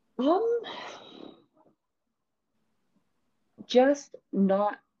 Um, just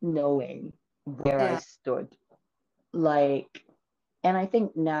not knowing where I Yeah. stood. Like, and I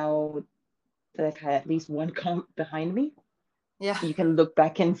think now that I've had at least one comp behind me, Yeah. you can look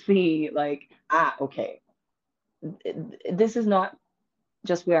back and see, like, okay, this is not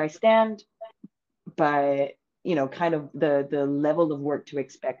just where I stand, but kind of the level of work to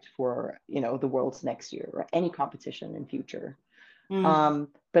expect for, the world's next year or any competition in future. Mm.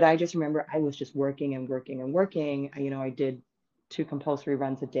 But I just remember I was just working and working and working. I did 2 compulsory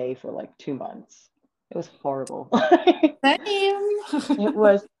runs a day for like 2 months. It was horrible. Same.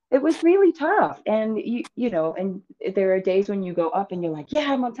 It was really tough. And and there are days when you go up and you're like,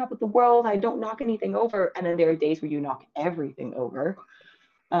 yeah, I'm on top of the world. I don't knock anything over. And then there are days where you knock everything over,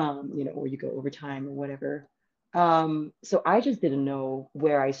 or you go overtime or whatever. So I just didn't know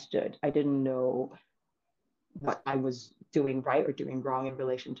where I stood. I didn't know what I was doing right or doing wrong in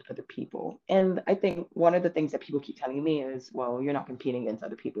relation to other people. And I think one of the things that people keep telling me is, well, you're not competing against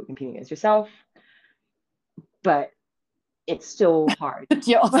other people, you're competing against yourself. But it's still hard. But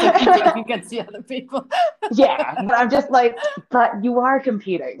you're also competing against the other people. Yeah, but I'm just like, but you are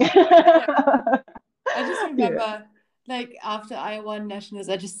competing. Yeah. I just Yeah. remember, like, after I won nationals,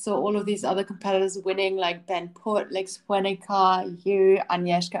 I just saw all of these other competitors winning, like Ben Put, like Swenica, you,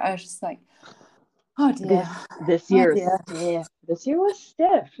 Agnieszka. I was just like, oh dear, This oh year is dear. stiff. This year was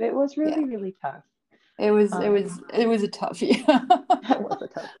stiff. It was Yeah, really, really tough. it was, it Um, was, it was a tough year. it was a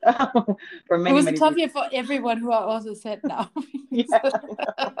tough for It many, was a many tough year reasons. for everyone who I also said now. Yeah.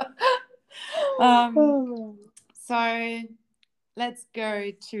 um, Oh. so let's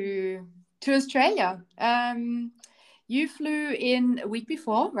go to Australia. You flew in a week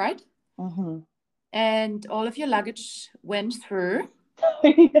before, right? Mhm. And all of your luggage went through,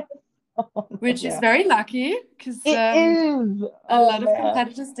 Yes. Oh, no, which is yeah. very lucky because It is. a Oh lot of man.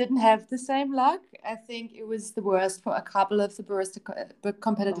 competitors didn't have the same luck. I think it was the worst for a couple of the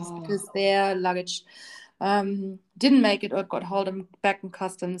competitors Oh, because their luggage didn't make it or got held back in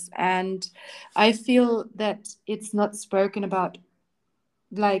customs. And I feel that it's not spoken about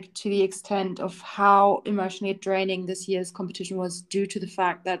like to the extent of how emotionally draining this year's competition was due to the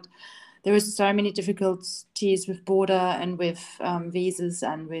fact that there was so many difficulties with border and with visas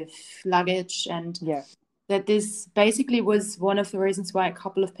and with luggage, and yeah. that this basically was one of the reasons why a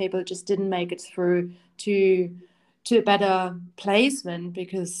couple of people just didn't make it through to a better placement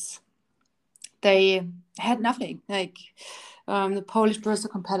because they had nothing. Like the Polish barista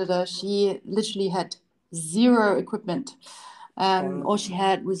competitor, she literally had zero equipment. All she Terrible.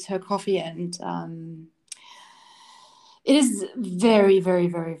 had was her coffee, and it is very, very,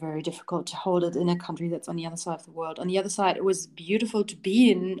 very, very difficult to hold it in a country that's on the other side of the world. On the other side, it was beautiful to be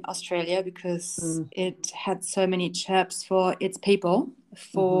in Australia because Mm, it had so many chirps for its people, hmm.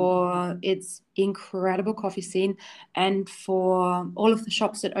 for its incredible coffee scene, and for all of the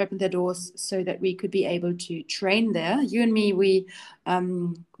shops that opened their doors so that we could be able to train there. You and me, we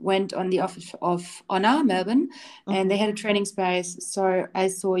went on the office of Honor, Melbourne, and they Hmm. had a training space. So I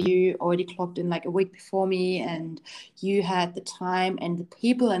saw you already clocked in like a week before me, and you had the time and the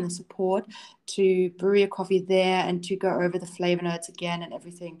people and the support to brew your coffee there and to go over the flavor notes again and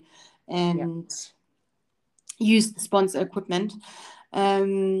everything Yeah. and use the sponsor equipment.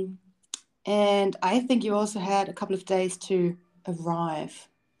 Um, and I think you also had a couple of days to arrive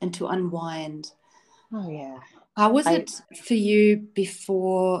and to unwind. Oh yeah. How was I it for you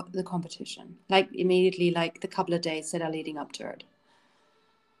before the competition? Like immediately, like the couple of days that are leading up to it?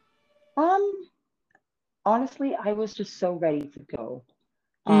 um honestly, I was just so ready to go.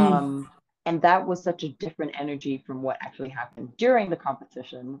 Mm. Um, and that was such a different energy from what actually happened during the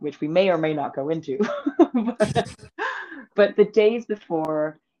competition, which we may or may not go into. but, but the days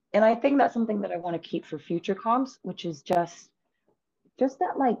before, and I think that's something that I want to keep for future comps, which is just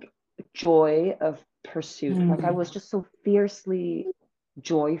that like joy of pursuit. Like I Mm. was just so fiercely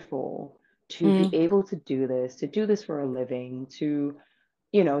joyful to be Mm. able to do this for a living, to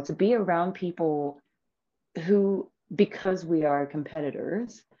be around people who, because we are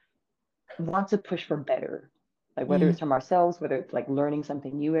competitors, want to push for better. like whether it's from ourselves, whether it's like learning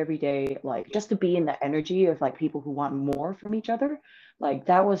something new every day, like just to be in the energy of like people who want more from each other. Like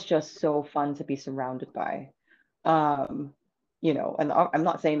that was just so fun to be surrounded by. Um, and I'm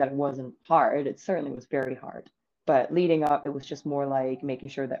not saying that it wasn't hard. It certainly was very hard. But leading up, it was just more like making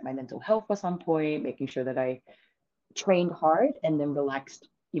sure that my mental health was on point, making sure that I trained hard and then relaxed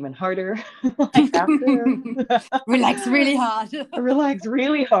even harder, like after. Relax really hard. Relax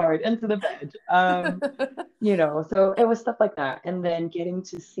really hard into the bed. So it was stuff like that. And then getting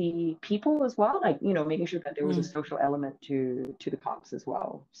to see people as well, like, making sure that there was a social element to the comps as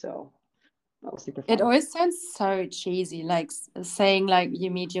well. So that was super fun. It always sounds so cheesy, like saying like you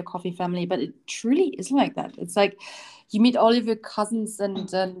meet your coffee family, but it truly isn't like that. It's like you meet all of your cousins and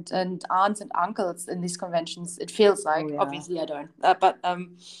aunts and uncles in these conventions. It feels like, obviously I don't, but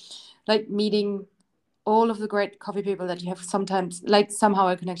like meeting all of the great coffee people that you have sometimes like somehow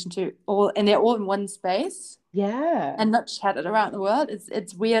a connection to, all, and they're all in one space. Yeah. And not chatted around the world.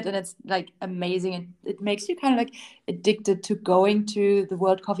 It's weird, and it's like amazing. It makes you kind of like addicted to going to the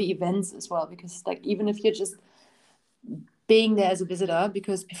World Coffee events as well, because like even if you're just being there as a visitor,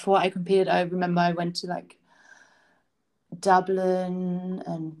 because before I competed, I remember I went to like Dublin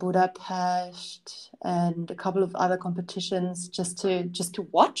and Budapest and a couple of other competitions just to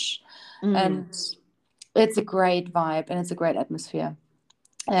watch. And it's a great vibe and it's a great atmosphere.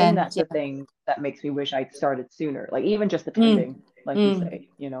 And that's the thing that makes me wish I'd started sooner, like even just attending, like you say,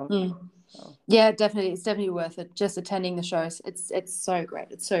 So. Yeah, definitely. It's definitely worth it. Just attending the shows. It's so great.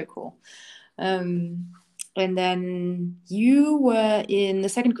 It's so cool. And then you were in the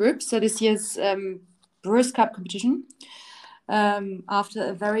second group. So this year's Brewers Cup competition. After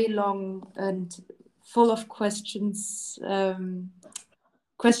a very long and full of questions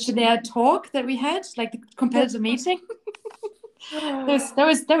questionnaire talk that we had, like the competitor meeting.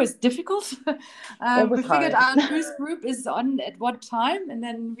 That was difficult. We figured out whose group is on at what time, and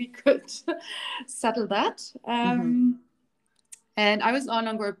then we could settle that. And I was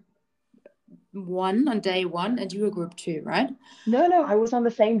on group 1 on day 1, and you were group 2, right? No, I was on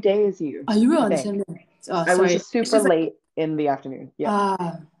the same day as you. Oh, you were on the same day. Oh, I was just super late in the afternoon.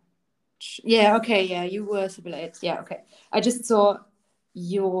 Yeah. Yeah. Okay. Yeah, you were super late. Yeah. Okay. I just saw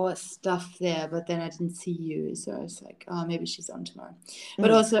your stuff there, but then I didn't see you, so I was like, oh, maybe she's on tomorrow.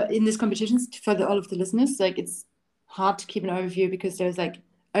 But also in these competitions, for all of the listeners, like it's hard to keep an overview because there's like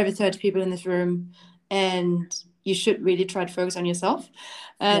over 30 people in this room, and you should really try to focus on yourself.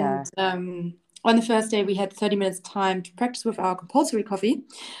 And on the first day we had 30 minutes time to practice with our compulsory coffee.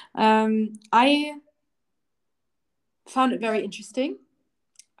 I found it very interesting.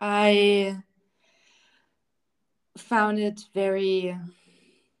 I found it very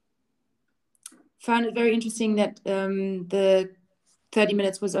interesting that the 30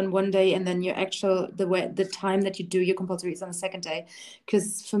 minutes was on one day, and then your actual the time that you do your compulsory is on the second day.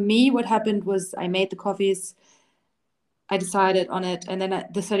 Because for me, what happened was I made the coffees, I decided on it, and then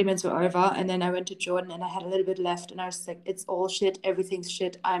the 30 minutes were over, and then I went to Jordan and I had a little bit left, and I was like, it's all shit, everything's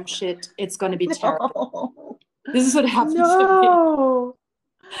shit, I'm shit, it's gonna be terrible. This is what happened to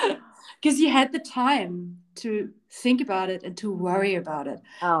me. Because you had the time to think about it and to worry about it.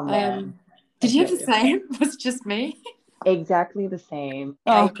 Oh man. Did you have the same? Was it just me? Exactly the same.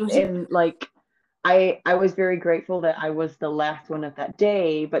 Oh, I was very grateful that I was the last one of that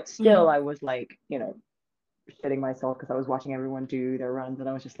day, but still I was like, shitting myself because I was watching everyone do their runs, and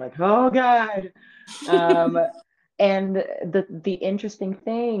I was just like, oh God. And the interesting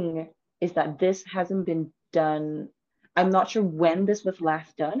thing is that this hasn't been done. I'm not sure when this was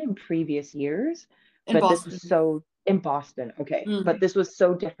last done in previous years, but this was so in Boston. Okay. But this was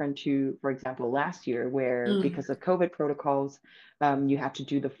so different to, for example, last year, where because of COVID protocols, you had to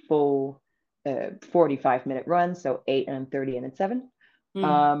do the full 45-minute run, so 8 and then 30 and then 7.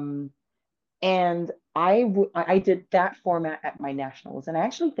 And I did that format at my nationals, and I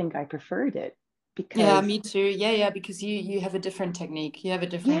actually think I preferred it because me too. Yeah, because you have a different technique. You have a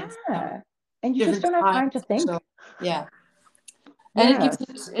different and you just don't have time to think. Yeah. And it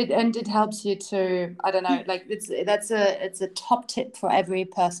gives it helps you to, I don't know, like it's a top tip for every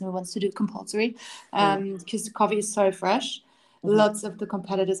person who wants to do compulsory, because the coffee is so fresh. Lots of the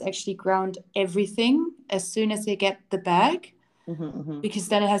competitors actually ground everything as soon as they get the bag, because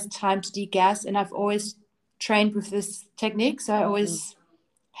then it has time to degas. And I've always trained with this technique, so I always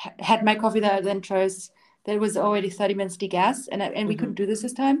had my coffee that I then chose. That was already 30 minutes degas, and we couldn't do this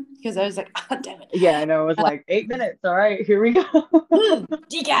time because I was like, oh, damn it. Yeah, I know. It was like 8 minutes. All right, here we go.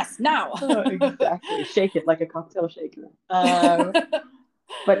 Degas now. Exactly. Shake it like a cocktail shaker.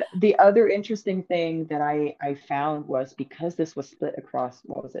 But the other interesting thing that I found was, because this was split across,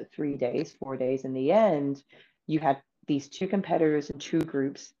 what was it, 3 days, 4 days in the end, you had these two competitors in two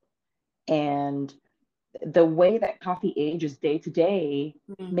groups, and the way that coffee ages day to day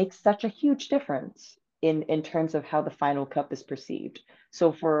makes such a huge difference in terms of how the final cup is perceived.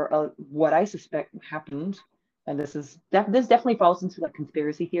 So for what I suspect happened, and this definitely falls into the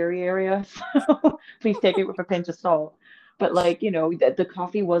conspiracy theory area, so please take it with a pinch of salt. But like, the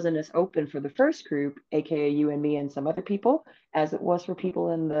coffee wasn't as open for the first group, aka you and me and some other people, as it was for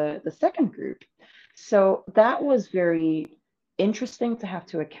people in the second group. So that was very interesting to have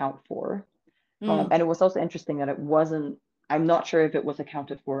to account for. And it was also interesting that I'm not sure if it was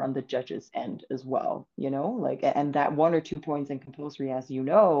accounted for on the judges' end as well, like, and that 1 or 2 points in compulsory, as you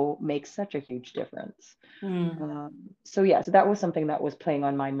know, makes such a huge difference. So yeah, so that was something that was playing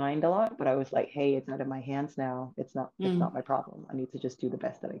on my mind a lot, but I was like, hey, it's out of my hands now. It's not my problem. I need to just do the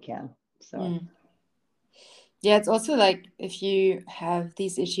best that I can. So yeah, it's also like if you have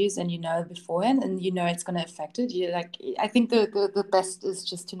these issues and beforehand and it's going to affect it, I think the best is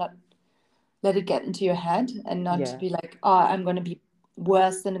just to not let it get into your head and not to yeah. be like, oh, I'm going to be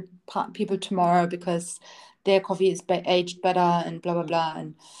worse than people tomorrow because their coffee is aged better and blah blah blah.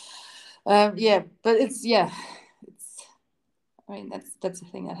 And yeah, but it's I mean that's the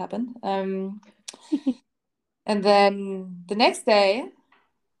thing that happened. And then the next day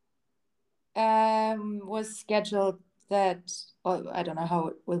was scheduled that, or I don't know how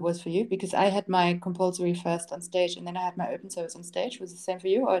it was for you, because I had my compulsory first on stage and then I had my open service on stage. Was it the same for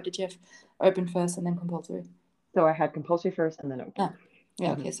you, or did you have open first and then compulsory? So I had compulsory first and then open.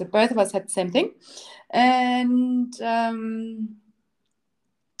 Yeah, okay. So both of us had the same thing. And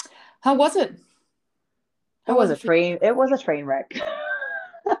how was it? It was a train wreck.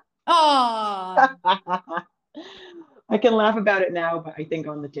 Oh, I can laugh about it now, but I think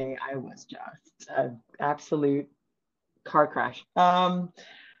on the day I was just an absolute car crash.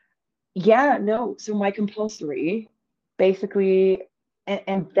 Yeah, no. So my compulsory, basically,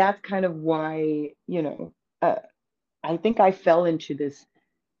 and that's kind of why, I think I fell into this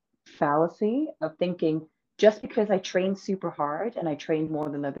fallacy of thinking just because I trained super hard and I trained more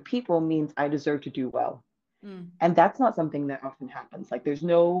than other people means I deserve to do well. And that's not something that often happens. Like there's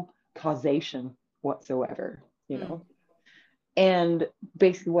no causation whatsoever. And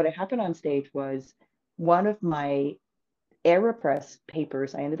basically what had happened on stage was one of my AeroPress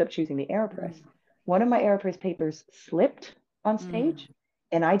papers, I ended up choosing the AeroPress. One of my AeroPress papers slipped on stage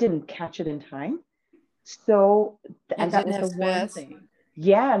and I didn't catch it in time. So, and that was the one thing.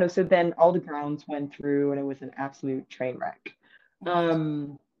 Yeah, no, so then all the grounds went through and it was an absolute train wreck.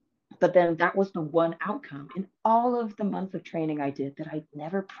 But then that was the one outcome in all of the months of training I did that I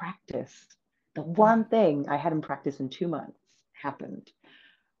never practiced. The one thing I hadn't practiced in 2 months happened.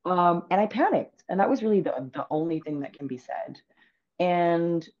 And I panicked. And that was really the only thing that can be said.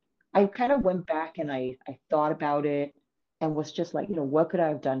 And I kind of went back and I thought about it and was just like, what could I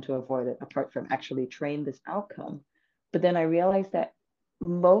have done to avoid it apart from actually train this outcome? But then I realized that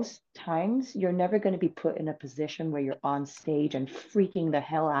most times you're never going to be put in a position where you're on stage and freaking the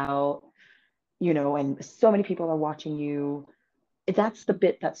hell out, and so many people are watching you. That's the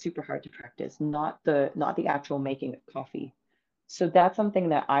bit that's super hard to practice, not the actual making of coffee. So that's something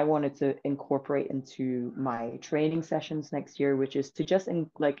that I wanted to incorporate into my training sessions next year, which is to just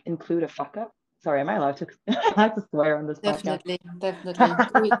include a fuck up. Sorry, am I allowed to I like to swear on this podcast?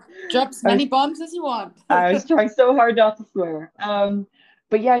 Definitely. Drop as many bombs as you want. I was trying so hard not to swear.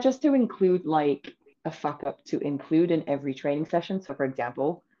 But yeah, just to include like a fuck up to include in every training session. So for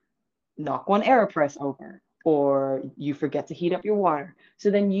example, knock one AeroPress over, or you forget to heat up your water.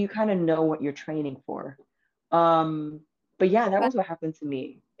 So then you kind of know what you're training for. But yeah, that was what happened to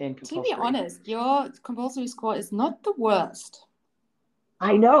me in compulsory. To be honest, your compulsory score is not the worst.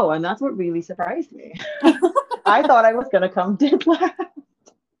 I know, and that's what really surprised me. I thought I was gonna come dead last.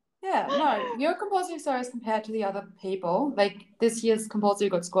 Yeah, no, your compulsory score is compared to the other people. Like this year's compulsory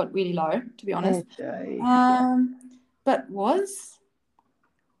got scored really low, to be honest. But was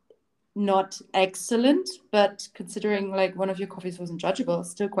not excellent, but considering like one of your coffees wasn't judgeable,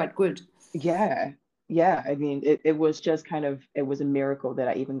 still quite good. Yeah. Yeah. I mean, it was just it was a miracle that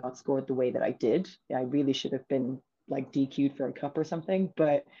I even got scored the way that I did. I really should have been like DQ'd for a cup or something,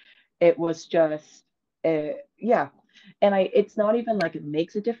 but it was just, yeah. And it's not even like it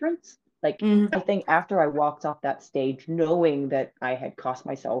makes a difference. Like, I think after I walked off that stage, knowing that I had cost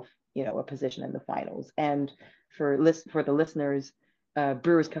myself, a position in the finals. And for the listeners,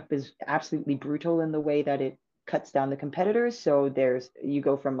 Brewers Cup is absolutely brutal in the way that it cuts down the competitors. So you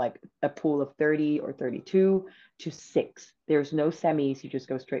go from like a pool of 30 or 32 to 6. There's no semis. You just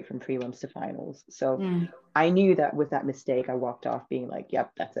go straight from prelims to finals. So I knew that with that mistake, I walked off being like,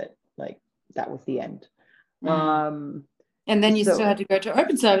 yep, that's it. Like that was the end. Mm. Um, And then you still so, had to go to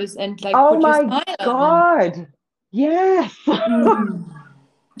open service and like oh put your my smile on. God. Yes. Mm.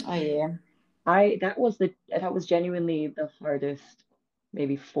 Oh yeah. That was genuinely the hardest,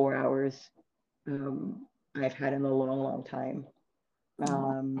 maybe 4 hours I've had in a long, long time. Oh.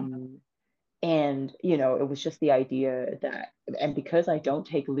 Um, and it was just the idea that, and because I don't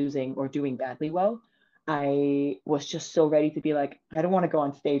take losing or doing badly well, I was just so ready to be like, I don't want to go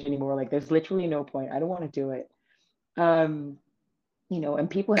on stage anymore. Like, there's literally no point. I don't want to do it. Um, and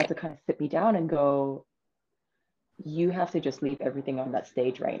people had to kind of sit me down and go, you have to just leave everything on that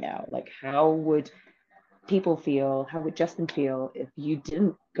stage right now. Like, how would people feel? How would Justin feel if you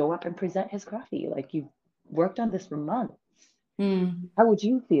didn't go up and present his coffee? Like, you've worked on this for months. Mm. How would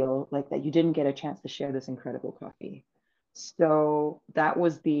you feel like that you didn't get a chance to share this incredible coffee? So that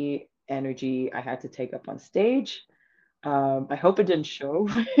was the energy I had to take up on stage. I hope it didn't show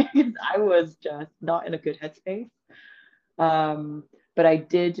because I was just not in a good headspace. Um, but I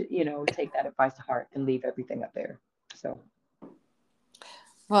did, take that advice to heart and leave everything up there. So,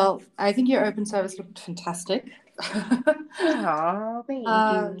 Well, I think your open service looked fantastic. oh, thank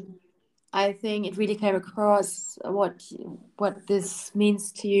um, you. I think it really came across what this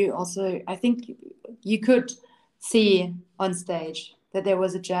means to you. Also, I think you could see on stage that there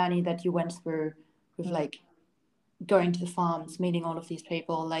was a journey that you went through with Mm, like going to the farms, meeting all of these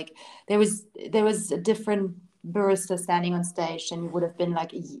people. Like there was a different barista standing on stage than you would have been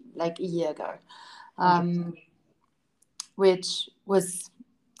like a year ago, 100%. um, which was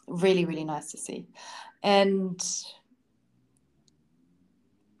really really nice to see. And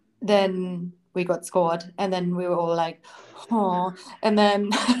then we got scored, and then we were all like, oh, and then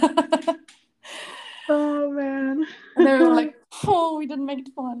Oh man. and then we were like, oh, we didn't make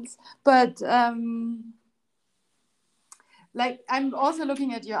it once. But like I'm also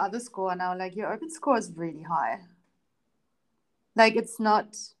looking at your other score now. Like your open score is really high. Like it's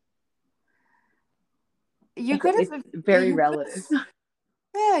not. You could It's have. very You could relative. have.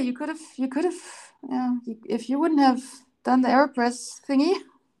 Yeah, you could have. You could have. Yeah, if you wouldn't have done the Aeropress thingy.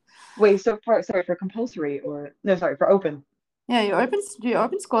 Wait, so for compulsory or no, sorry, for open. Yeah, your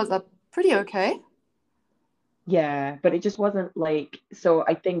open scores are pretty okay. Yeah, but it just wasn't like, so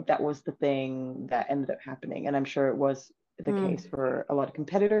I think that was the thing that ended up happening, and I'm sure it was the case Mm. for a lot of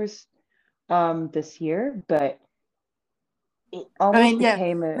competitors this year, but it I almost mean, yeah.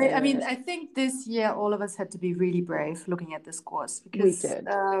 became a I think this year all of us had to be really brave looking at the scores we because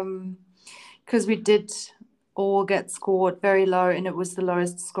did we did all get scored very low, and it was the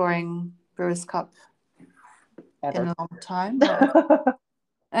lowest scoring Brewers Cup in ever. a long time.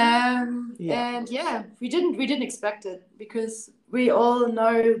 Yeah. Yeah. And yeah, we didn't expect it because we all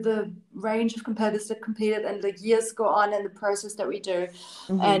know the range of competitors that competed and the years go on and the process that we do,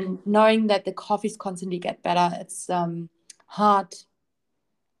 Hmm. and knowing that the coffees constantly get better, it's hard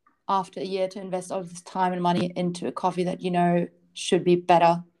after a year to invest all of this time and money into a coffee that should be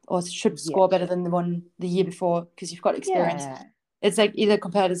better or should Yes. score better than the one the year before because you've got experience. Yeah. It's like either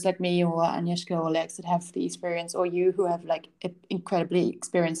competitors like me or Agnieszka or Lex that have the experience, or you who have like an incredibly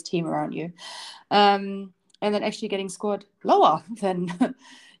experienced team around you, and then actually getting scored lower than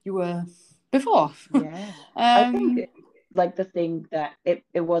you were before. Yeah. I think um, like the thing that it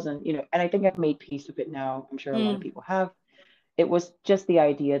wasn't, and I think I've made peace with it now. I'm sure a lot of mm, people have. It was just the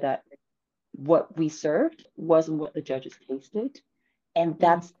idea that what we served wasn't what the judges tasted. And mm,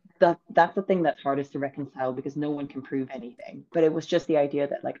 that's the thing that's hardest to reconcile because no one can prove anything. But it was just the idea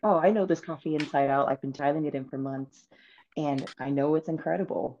that like, oh, I know this coffee inside out. I've been dialing it in for months and I know it's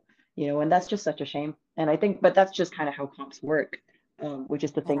incredible, and that's just such a shame. And I think, but that's just kind of how comps work, which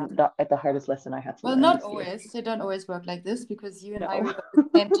is the yeah. thing that at the hardest lesson I had to Well, learn not this year. always. They don't always work like this because you and I, No. we got the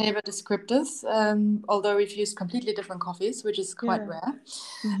same table descriptors, although we've used completely different coffees, which is quite Yeah. rare.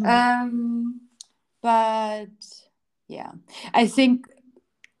 Hmm. Um, but yeah, I think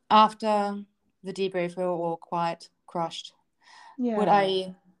after the debrief, we were all quite crushed. What Yeah.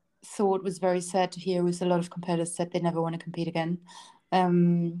 I thought was very sad to hear was a lot of competitors said they never want to compete again.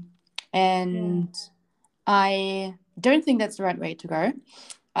 Um, Yeah. and I don't think that's the right way to go.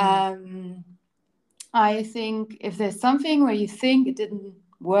 Mm. Um, I think if there's something where you think it didn't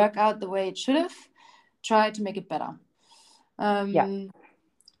work out the way it should have, try to make it better. Yeah. Um,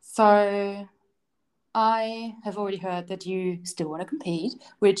 so I have already heard that you still want to compete,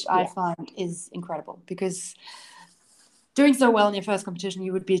 which I Yes. find is incredible because doing so well in your first competition,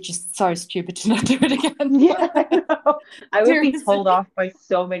 you would be just so stupid to not do it again. Yeah, I know. I would be told Seriously. off by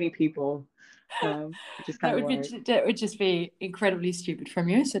so many people, which is kind That of would be wild. that would just be incredibly stupid from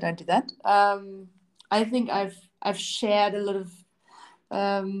you. So don't do that. I think I've shared a lot of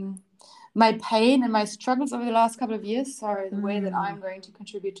um, my pain and my struggles over the last couple of years. So the way that Mm. I'm going to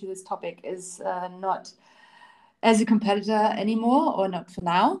contribute to this topic is not as a competitor anymore, or not for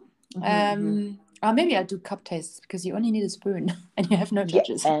now. Mm-hmm. Or maybe I'll do cup tastes because you only need a spoon and you have no Yeah,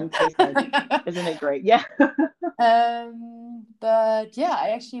 judges. and taste buds. Isn't it great? Yeah. But yeah, I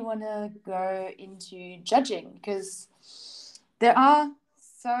actually want to go into judging because there are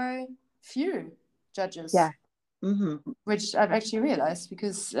so few judges, Yeah. Mm-hmm. which I've actually realized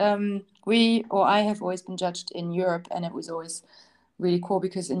because I have always been judged in Europe, and it was always really cool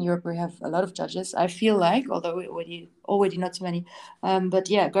because in Europe we have a lot of judges. I feel like, although we already not so many, but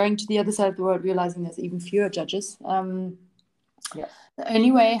yeah, going to the other side of the world, realizing there's even fewer judges. Yeah. The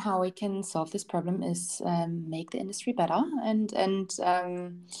only way how we can solve this problem is make the industry better and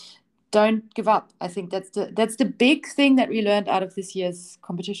don't give up. I think that's the big thing that we learned out of this year's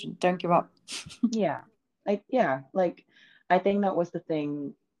competition. Don't give up. Yeah. Like I think that was the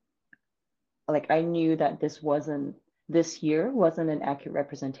thing. Like I knew that this year wasn't an accurate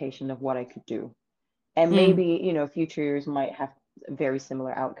representation of what I could do. And Mm, maybe, future years might have very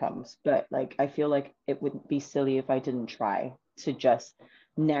similar outcomes, but like I feel like it would be silly if I didn't try to just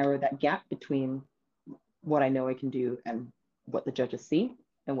narrow that gap between what I know I can do and what the judges see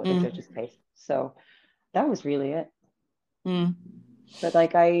and what the mm, judges taste. So that was really it. mm, But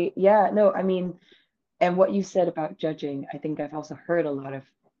like yeah, no, I mean, and what you said about judging, I think I've also heard a lot of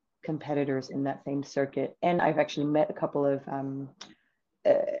competitors in that same circuit, and I've actually met a couple of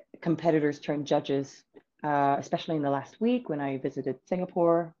uh, competitors turned judges, especially in the last week when I visited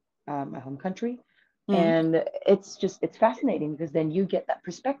Singapore, my home country. mm, And it's fascinating because then you get that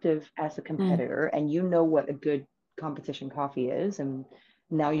perspective as a mm, competitor and you know what a good competition coffee is. And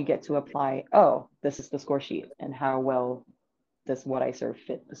now you get to apply, oh, this is the score sheet and how well does what I serve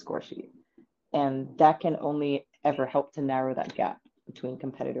fit the score sheet. And that can only ever help to narrow that gap between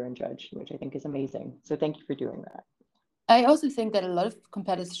competitor and judge, which I think is amazing. So thank you for doing that. I also think that a lot of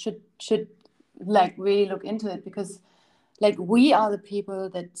competitors should like really look into it because like we are the people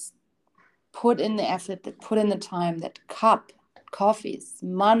that put in the effort, that put in the time, that cup coffees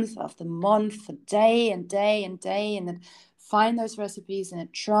month after month, for day and day and day, and then find those recipes and then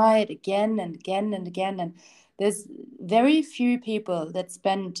try it again and again and again. And there's very few people that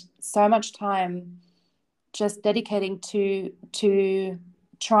spend so much time just dedicating to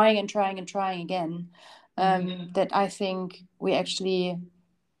trying and trying and trying again. Mm-hmm. That I think we actually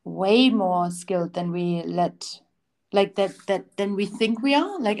way more skilled than we let like that than we think we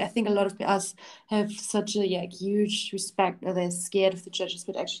are. Like I think a lot of us have such a huge respect, or they're scared of the judges,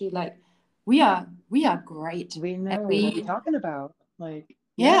 but actually like we are great. We And know what we're we talking about. Like,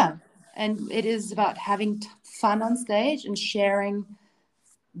 yeah yeah. and it is about having fun on stage and sharing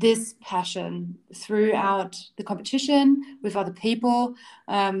this passion throughout the competition with other people.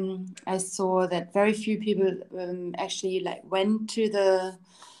 I saw that very few people actually like went to the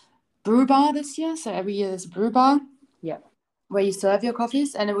brew bar this year. So every year there's a brew bar Yeah. where you serve your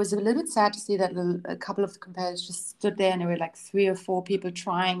coffees, and it was a little bit sad to see that a couple of competitors just stood there, and there were like 3 or 4 people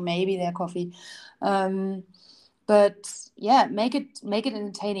trying maybe their coffee. Um, but yeah, make it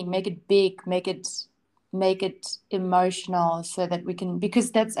entertaining, make it big, make it emotional, so that we can,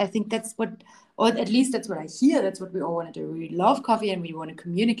 because that's, I think that's what, or at least that's what I hear, that's what we all want to do. We love coffee and we want to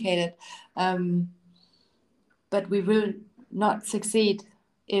communicate it, um, but we will not succeed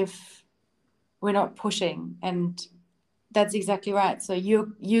if we're not pushing. And that's exactly right. So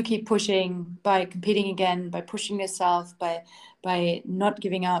you keep pushing by competing again, by pushing yourself, by not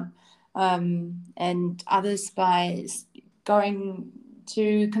giving up, and others by going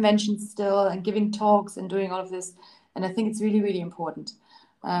to conventions still and giving talks and doing all of this. And I think it's really, really important.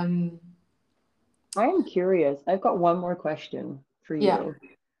 Um, I'm curious. I've got one more question for yeah. you.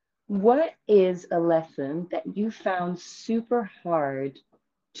 What is a lesson that you found super hard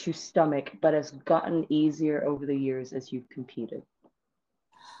to stomach, but has gotten easier over the years as you've competed?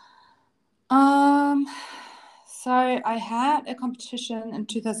 Um, so I had a competition in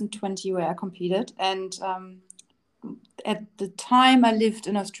 2020 where I competed, and at the time I lived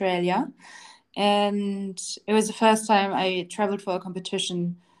in Australia, and it was the first time I traveled for a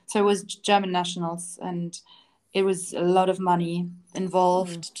competition. So it was German nationals, and it was a lot of money Mm.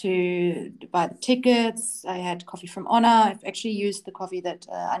 involved to buy the tickets. I had coffee from Honor. I've actually used the coffee that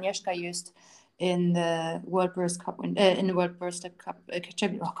Agnieszka used in the World Barista Cup, in the World Barista Cup, oh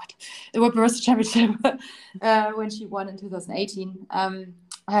God, the World Barista Championship when she won in 2018.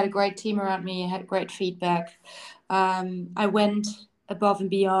 I had a great team around me. I had great feedback. I went above and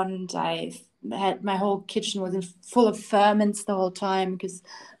beyond. I had my whole kitchen was full of ferments the whole time because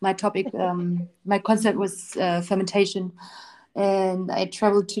my topic, my concept was fermentation. and I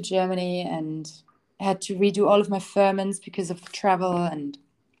traveled to Germany and had to redo all of my ferments because of travel, and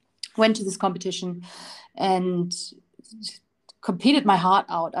went to this competition and competed my heart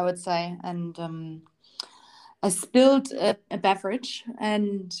out, I would say. And I spilled a beverage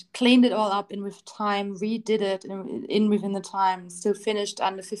and cleaned it all up in with time, redid it in within the time, still finished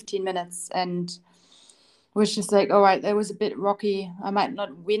under 15 minutes, and was just like, all right, that was a bit rocky. I might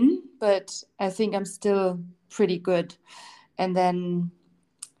not win, but I think I'm still pretty good. And then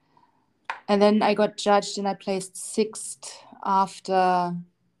I got judged and I placed sixth after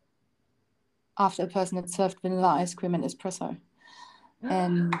a person had served vanilla ice cream and espresso.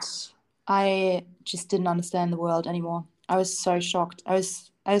 And I just didn't understand the world anymore. I was so shocked. I was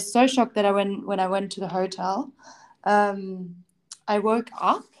so shocked that when I went to the hotel, I woke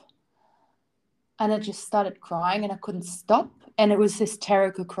up and I just started crying and I couldn't stop. And it was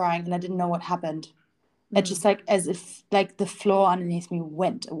hysterical crying and I didn't know what happened. It just like as if like the floor underneath me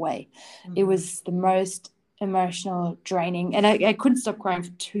went away. It was the most emotional draining, and I couldn't stop crying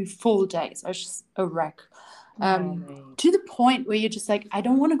for 2 full days. I was just a wreck. To the point where you're just like, I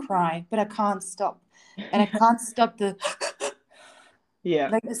don't want to cry, but I can't stop. And I can't stop the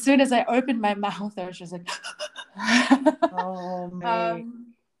like as soon as I opened my mouth, I was just like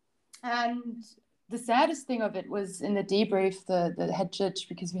and the saddest thing of it was in the debrief, the head judge,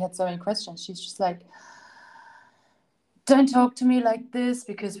 because we had so many questions, she's just like, don't talk to me like this,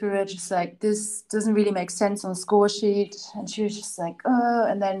 because we were just like, this doesn't really make sense on a score sheet. And she was just like, oh,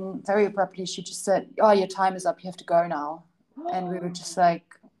 and then very abruptly she just said, oh, your time is up, you have to go now. And we were just like,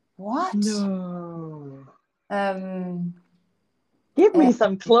 what? No. Give me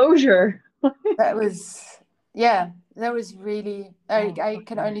some closure. That was really, I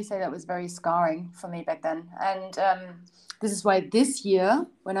can only say that was very scarring for me back then. And this is why this year,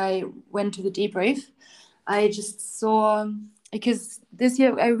 when I went to the debrief, I just saw, because this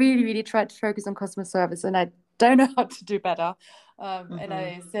year I really, really tried to focus on customer service, and I don't know how to do better. And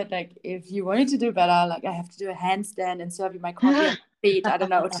I said, like, if you wanted to do better, like, I have to do a handstand and serve you my coffee on feet. I don't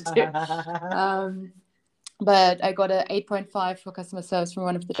know what to do. But I got an 8.5 for customer service from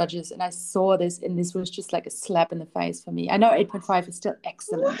one of the judges, and I saw this, and this was just like a slap in the face for me. I know 8.5 is still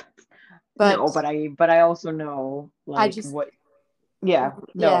excellent, but no, but I also know, like, what. Yeah,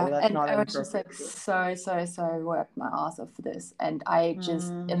 no, that's and not I was just like so worked my ass off for this, and I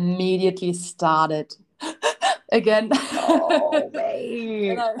just immediately started again. Oh,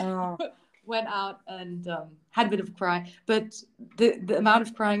 mate. And I went out and had a bit of a cry, but the amount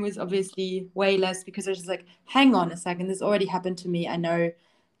of crying was obviously way less, because I was just like, hang on a second, this already happened to me. I know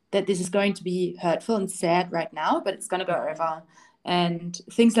that this is going to be hurtful and sad right now, but it's going to go over, and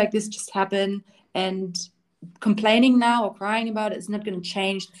things like this just happen, and complaining now or crying about it is not going to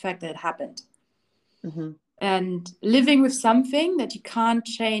change the fact that it happened. And living with something that you can't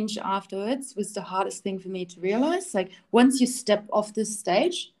change afterwards was the hardest thing for me to realize. Like, once you step off this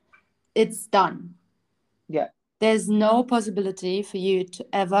stage, it's done. There's no possibility for you to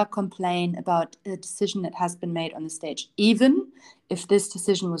ever complain about a decision that has been made on the stage, even if this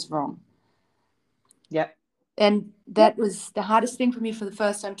decision was wrong. And that was the hardest thing for me for the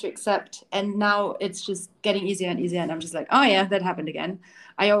first time to accept. And now it's just getting easier and easier. And I'm just like, oh yeah, that happened again.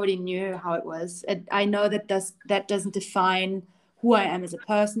 I already knew how it was. And I know that doesn't define who I am as a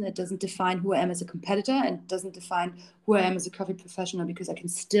person. It doesn't define who I am as a competitor, and it doesn't define who I am as a coffee professional, because I can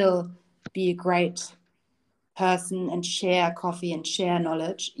still be a great person and share coffee and share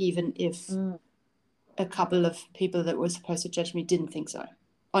knowledge, even if a couple of people that were supposed to judge me didn't think so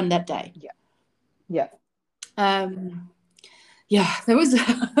on that day. That was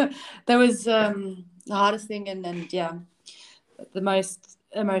the hardest thing, and the most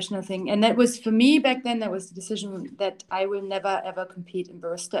emotional thing. And that was, for me back then, that was the decision that I will never ever compete in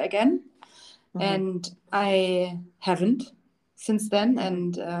barista again. And I haven't since then.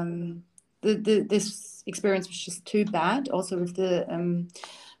 And this experience was just too bad, also with the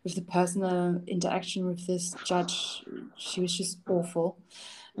personal interaction with this judge. She was just awful.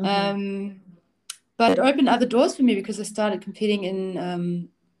 But it opened other doors for me, because I started competing in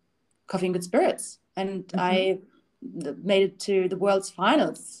Coffee and Good Spirits, and I made it to the world's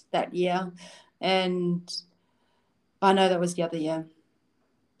finals that year. And I know that was the other year.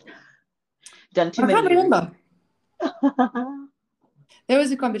 Done too many. I can't remember. There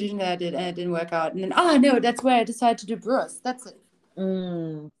was a competition that I did, and it didn't work out. And then, no, that's where I decided to do Brewers. That's it.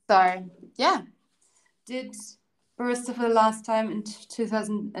 So, yeah. Did Barista for the last time in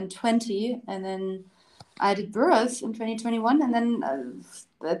 2020, and then I did Brewers in 2021, and then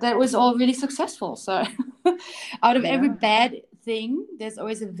that was all really successful. So out of every bad thing, there's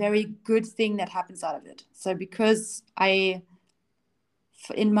always a very good thing that happens out of it. So because I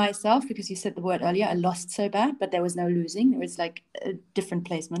in myself, because you said the word earlier, I lost so bad, but there was no losing. There was like a different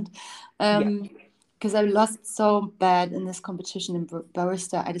placement. Yeah. Because I lost so bad in this competition in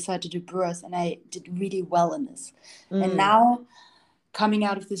barista, I decided to do brewers, and I did really well in this. And now coming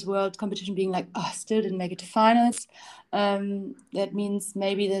out of this world competition, being like, oh, I still didn't make it to finals. That means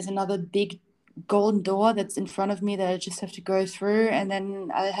maybe there's another big golden door that's in front of me that I just have to go through, and then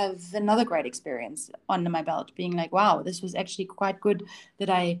I'll have another great experience under my belt, being like, wow, this was actually quite good that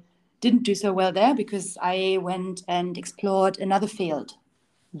I didn't do so well there, because I went and explored another field,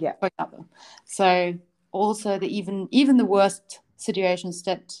 Yeah. for example. So also the even the worst situations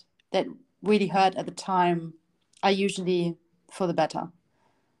that really hurt at the time are usually for the better.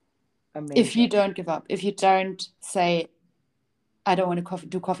 If you Amazing. don't give up, if you don't say, I don't want to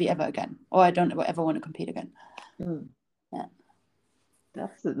do coffee ever again, or I don't ever want to compete again. Mm. Yeah.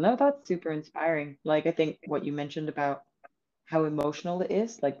 That's super inspiring. Like, I think what you mentioned about how emotional it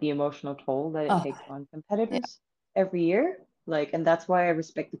is, like the emotional toll that it Oh, takes on yeah. competitors every year. Like, and that's why I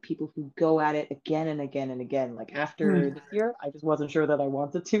respect the people who go at it again and again and again. Like after Mm. this year, I just wasn't sure that I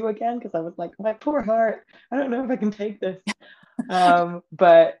wanted to again because I was like, my poor heart, I don't know if I can take this.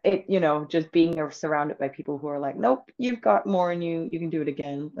 But it, just being surrounded by people who are like, nope, you've got more in you, you can do it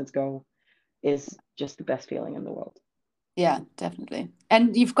again, let's go, is just the best feeling in the world. Yeah, definitely.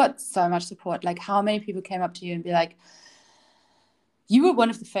 And you've got so much support. Like, how many people came up to you and be like, you were one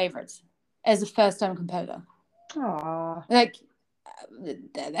of the favorites as a first-time competitor? Aww. Like,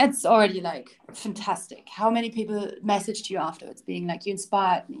 that's already like fantastic. How many people messaged you afterwards being like, you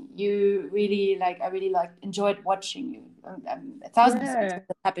inspired me, you really, like, I really like enjoyed watching you, 1,000% Yeah.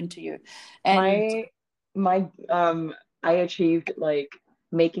 that happened to you. And My I achieved like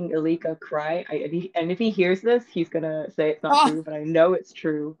making Alika cry. And if he hears this, he's gonna say it's not oh, true, but I know it's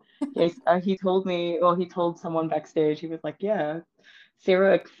true. He told me, well, he told someone backstage, he was like, yeah,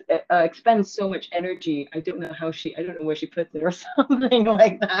 Sarah expends so much energy. I don't know where she puts it or something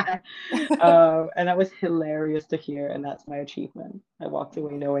like that. And that was hilarious to hear, and that's my achievement. I walked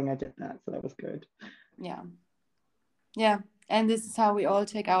away knowing I did that, so that was good. yeah, yeah. And this is how we all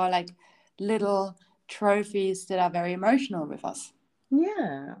take our like little trophies that are very emotional with us.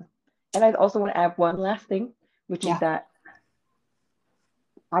 Yeah. And I also want to add one last thing, which is Yeah. that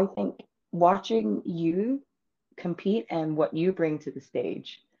I think watching you compete and what you bring to the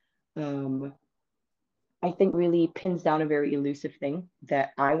stage, um, I think really pins down a very elusive thing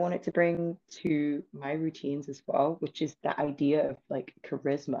that I wanted to bring to my routines as well, which is the idea of like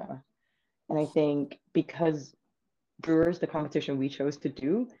charisma. And I think because Brewers, the competition we chose to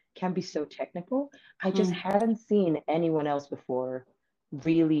do, can be so technical, I just Mm. hadn't seen anyone else before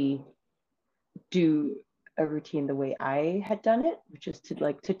really do a routine the way I had done it, which is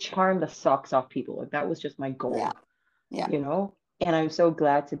to charm the socks off people. Like that was just my Yeah. goal, Yeah. you know? And I'm so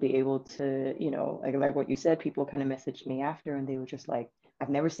glad to be able to, like what you said, people kind of messaged me after and they were just like, I've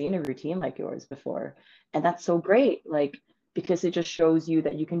never seen a routine like yours before. And that's so great. Like, because it just shows you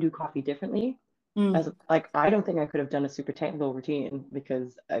that you can do coffee differently. As Mm. like, I don't think I could have done a super technical routine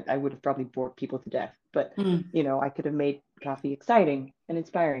because I would have probably bored people to death. But Mm. I could have made coffee exciting and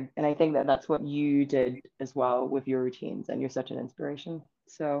inspiring. And I think that that's what you did as well with your routines, and you're such an inspiration.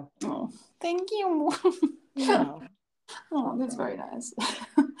 So, Oh, thank you. yeah. Oh, that's very nice.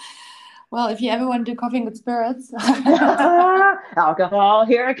 Well, if you ever want to do coffee and good spirits. Alcohol,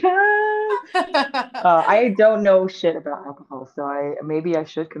 here it comes. I don't know shit about alcohol, so maybe I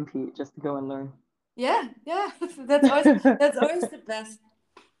should compete just to go and learn. Yeah, yeah. That's always the best.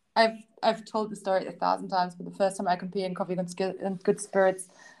 I've told the story 1,000 times, but the first time I competed in coffee and good spirits,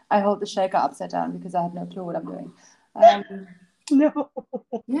 I hold the shaker upside down because I had no clue what I'm doing. No.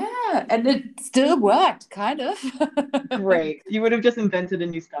 Yeah, and it still worked, kind of. Great. You would have just invented a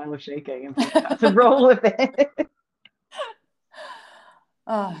new style of shaking and people had to roll with it.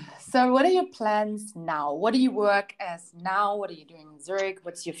 So what are your plans now? What do you work as now? What are you doing in Zurich?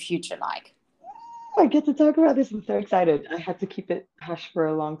 What's your future like? I get to talk about this. I'm so excited. I had to keep it hush for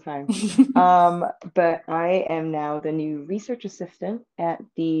a long time. But I am now the new research assistant at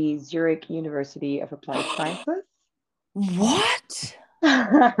the Zurich University of Applied Sciences. What?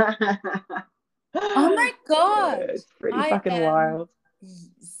 Oh my God. It's pretty I fucking am wild.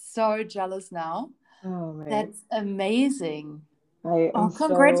 so jealous now. Oh man, That's amazing. I Oh, am so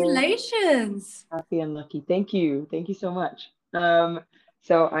congratulations. happy and lucky. Thank you. Thank you so much.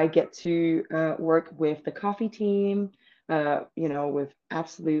 So I get to work with the coffee team, with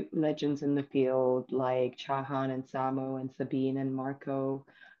absolute legends in the field like Chahan and Samo and Sabine and Marco,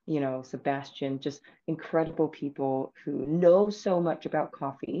 Sebastian, just incredible people who know so much about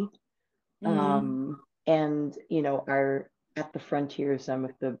coffee, Mm. and, are at the frontier of some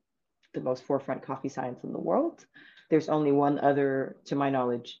of the most forefront coffee science in the world. There's only one other, to my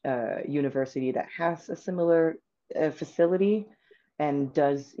knowledge, university that has a similar facility and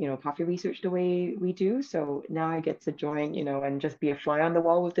does, coffee research the way we do. So now I get to join, and just be a fly on the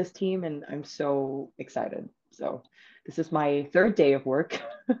wall with this team, and I'm so excited. So this is my third day of work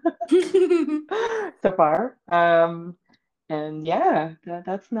so far. And yeah,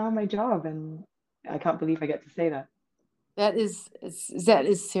 that's now my job, and I can't believe I get to say that. That is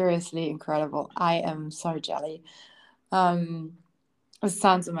seriously incredible. I am so jelly. Um, it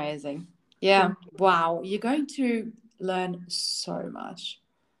sounds amazing. Yeah. Thank you. Wow. You're going to learn so much.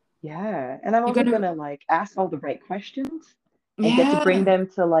 Yeah, and I'm You're also gonna, gonna like ask all the right questions and get to bring yeah, them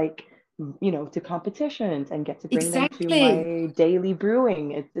to like, to competitions and get to bring them to exactly. my daily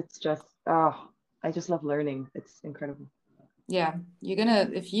brewing. It's just, oh, I just love learning. It's incredible. Yeah.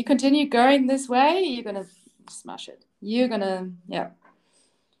 If you continue going this way, you're gonna smash it. Yeah.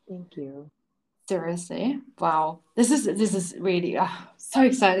 Thank you. Seriously. Wow. This is really so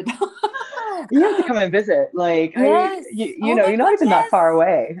excited. You have to come and visit. Like Yes. Oh my you're not God, even that far yes.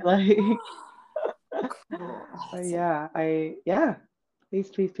 away. Like, Cool. Oh, that's so yeah. Please,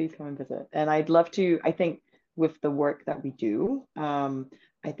 please, please come and visit. And I'd love to, I think with the work that we do,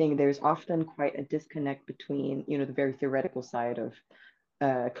 I think there's often quite a disconnect between, the very theoretical side of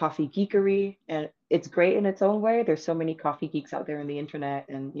coffee geekery. And it's great in its own way. There's so many coffee geeks out there in the internet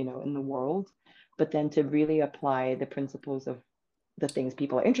and, in the world. But then to really apply the principles of the things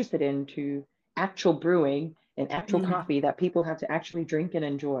people are interested in to actual brewing and actual Mm. coffee that people have to actually drink and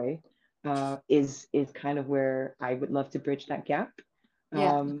enjoy, is kind of where I would love to bridge that gap.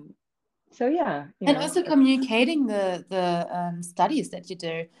 Yeah. So yeah, And also it's communicating the studies that you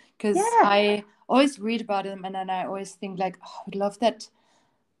do, because yeah, I always read about them and then I always think like, oh, I would love that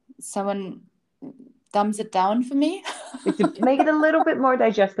someone dumbs it down for me. like to make it a little bit more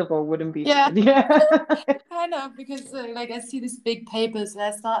digestible wouldn't be Yeah, bad. Yeah. kind of, because like I see these big papers and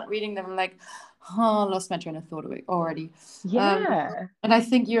I start reading them, I'm like, oh, I lost my train of thought already. Um, Yeah. and I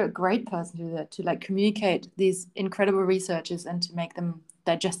think you're a great person to do that, to like communicate these incredible researches and to make them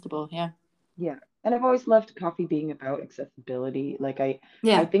digestible. Yeah. Yeah. And I've always loved coffee being about accessibility. Like I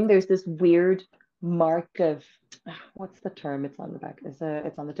Yeah. think there's this weird mark of what's the term? It's on the back.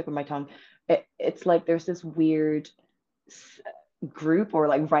 It's on the tip of my tongue. It's like there's this weird s- group or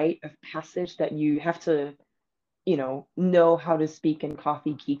like rite of passage that you have to, know how to speak in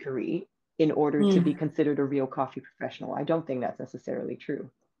coffee geekery in order to be Mm. considered a real coffee professional. I don't think that's necessarily true.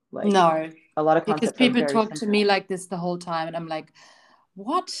 Like No, a lot of because concepts are people very talk to me simple. like this the whole time, and I'm like,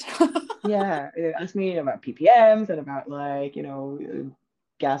 what? Yeah, they ask me about ppms and about like,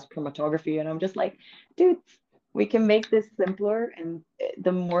 gas chromatography, and I'm just like, dude, we can make this simpler, and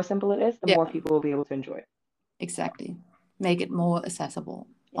the more simple it is, the Yeah, more people will be able to enjoy it. exactly. Make it more accessible.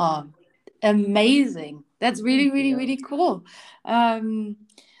 Yeah. Amazing. That's Thank really, really, you. really cool. Um,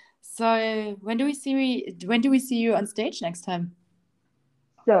 so when do we see you on stage next time?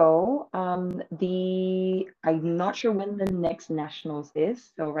 So, I'm not sure when the next nationals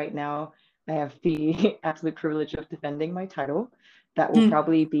is. So right now, I have the absolute privilege of defending my title. That will Hmm.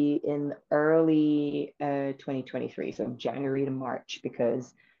 probably be in early 2023, so January to March,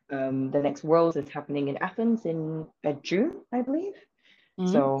 because the next Worlds is happening in Athens in June, I believe. Hmm.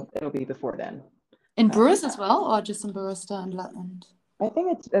 So it'll be before then. In Uh, Brewers as well, or just in Barista and Latin? I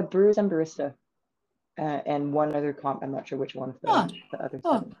think it's Brewers and Barista, and one other comp. I'm not sure which one of Oh, the other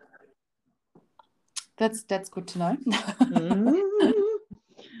oh, seven. that's good to know. Mhm.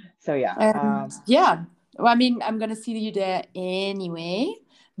 So yeah, And yeah, well, I mean, I'm gonna see you there anyway,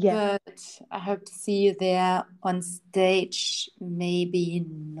 yeah, but I hope to see you there on stage, maybe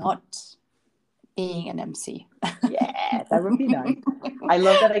not being an MC. yeah, that would be nice. I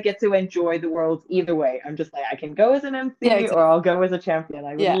love that I get to enjoy the world either way. I'm just like, I can go as an Yeah, MC or exactly. I'll go as a champion.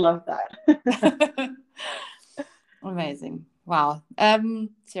 I would Yeah. love that. Amazing. Wow.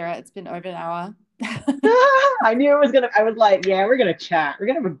 Sarah, it's been over an hour. I knew it was gonna, I was like, yeah, we're gonna chat. We're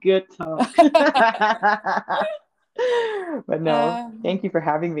gonna have a good talk. But no, um, thank you for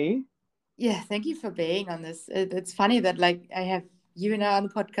having me. yeah, thank you for being on this. It's funny that like I have you now on the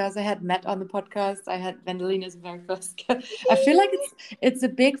podcast. I had Matt on the podcast. I had Wendelina's very first. I feel like it's a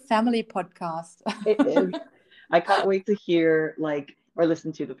big family podcast. It is. I can't wait to hear like or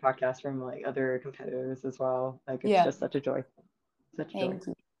listen to the podcast from like other competitors as well. Like it's Yeah, just such a joy. Such a joy. thank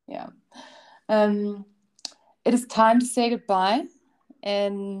you. Yeah. Um, it is time to say goodbye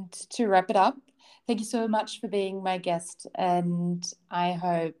and to wrap it up. Thank you so much for being my guest, and I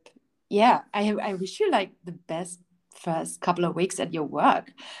hope, yeah, I wish you like the best first couple of weeks at your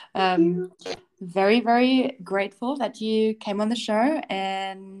work. Thank Um, you. very, very grateful that you came on the show.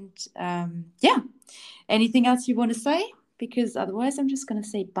 And yeah, anything else you want to say? Because otherwise, I'm just going to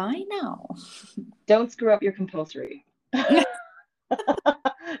say bye now. Don't screw up your compulsory. And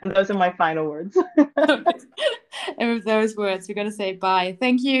those are my final words. And with those words, we're going to say bye.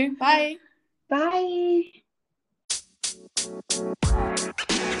 Thank you. Bye. Bye.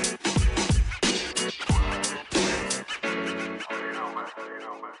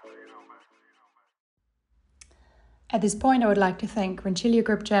 At this point, I would like to thank Rencilio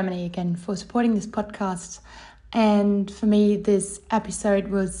Group Germany again for supporting this podcast. And for me, this episode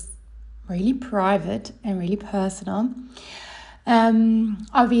was really private and really personal.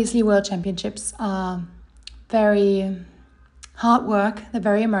 Obviously, World Championships are very hard work. They're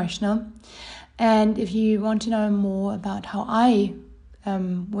very emotional. And if you want to know more about how I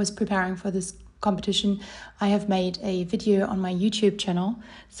was preparing for this competition, I have made a video on my YouTube channel,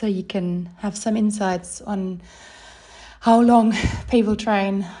 so you can have some insights on how long people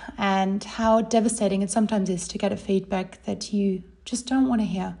train and how devastating it sometimes is to get a feedback that you just don't want to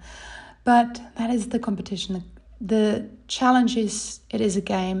hear. But that is the competition. The challenge is it is a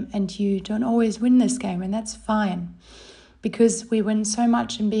game, and you don't always win this game, and that's fine. Because we win so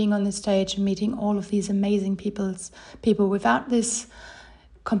much in being on the stage and meeting all of these amazing people. Without this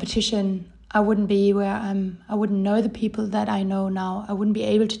competition, I wouldn't be where I am. I wouldn't know the people that I know now. I wouldn't be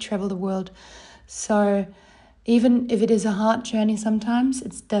able to travel the world. So even if it is a hard journey sometimes,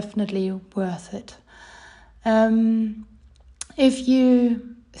 it's definitely worth it. If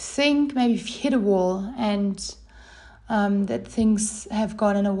you think maybe you've hit a wall and that things have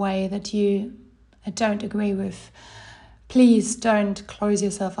gone in a way that you don't agree with, please don't close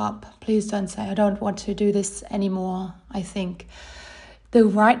yourself up. Please don't say, I don't want to do this anymore. I think the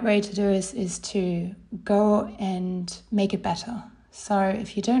right way to do this is to go and make it better. So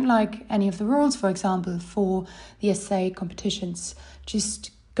if you don't like any of the rules, for example, for the SCA competitions,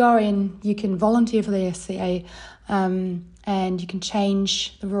 just go in. You can volunteer for the SCA and you can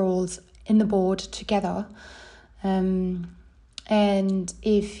change the rules in the board together. And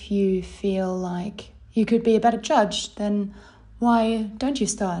if you feel like you could be a better judge, then why don't you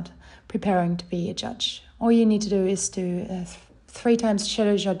start preparing to be a judge? All you need to do is do 3 times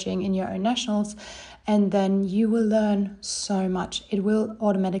shadow judging in your own nationals, and then you will learn so much. It will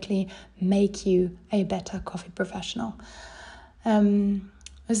automatically make you a better coffee professional.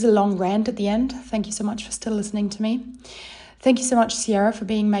 This is a long rant at the end. Thank you so much for still listening to me. Thank you so much, Sierra, for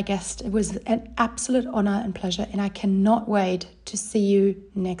being my guest. It was an absolute honor and pleasure, and I cannot wait to see you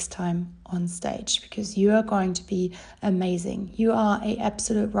next time on stage, because you are going to be amazing. You are an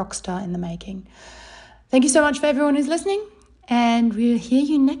absolute rock star in the making. Thank you so much for everyone who's listening, and we'll hear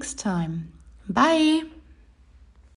you next time. Bye.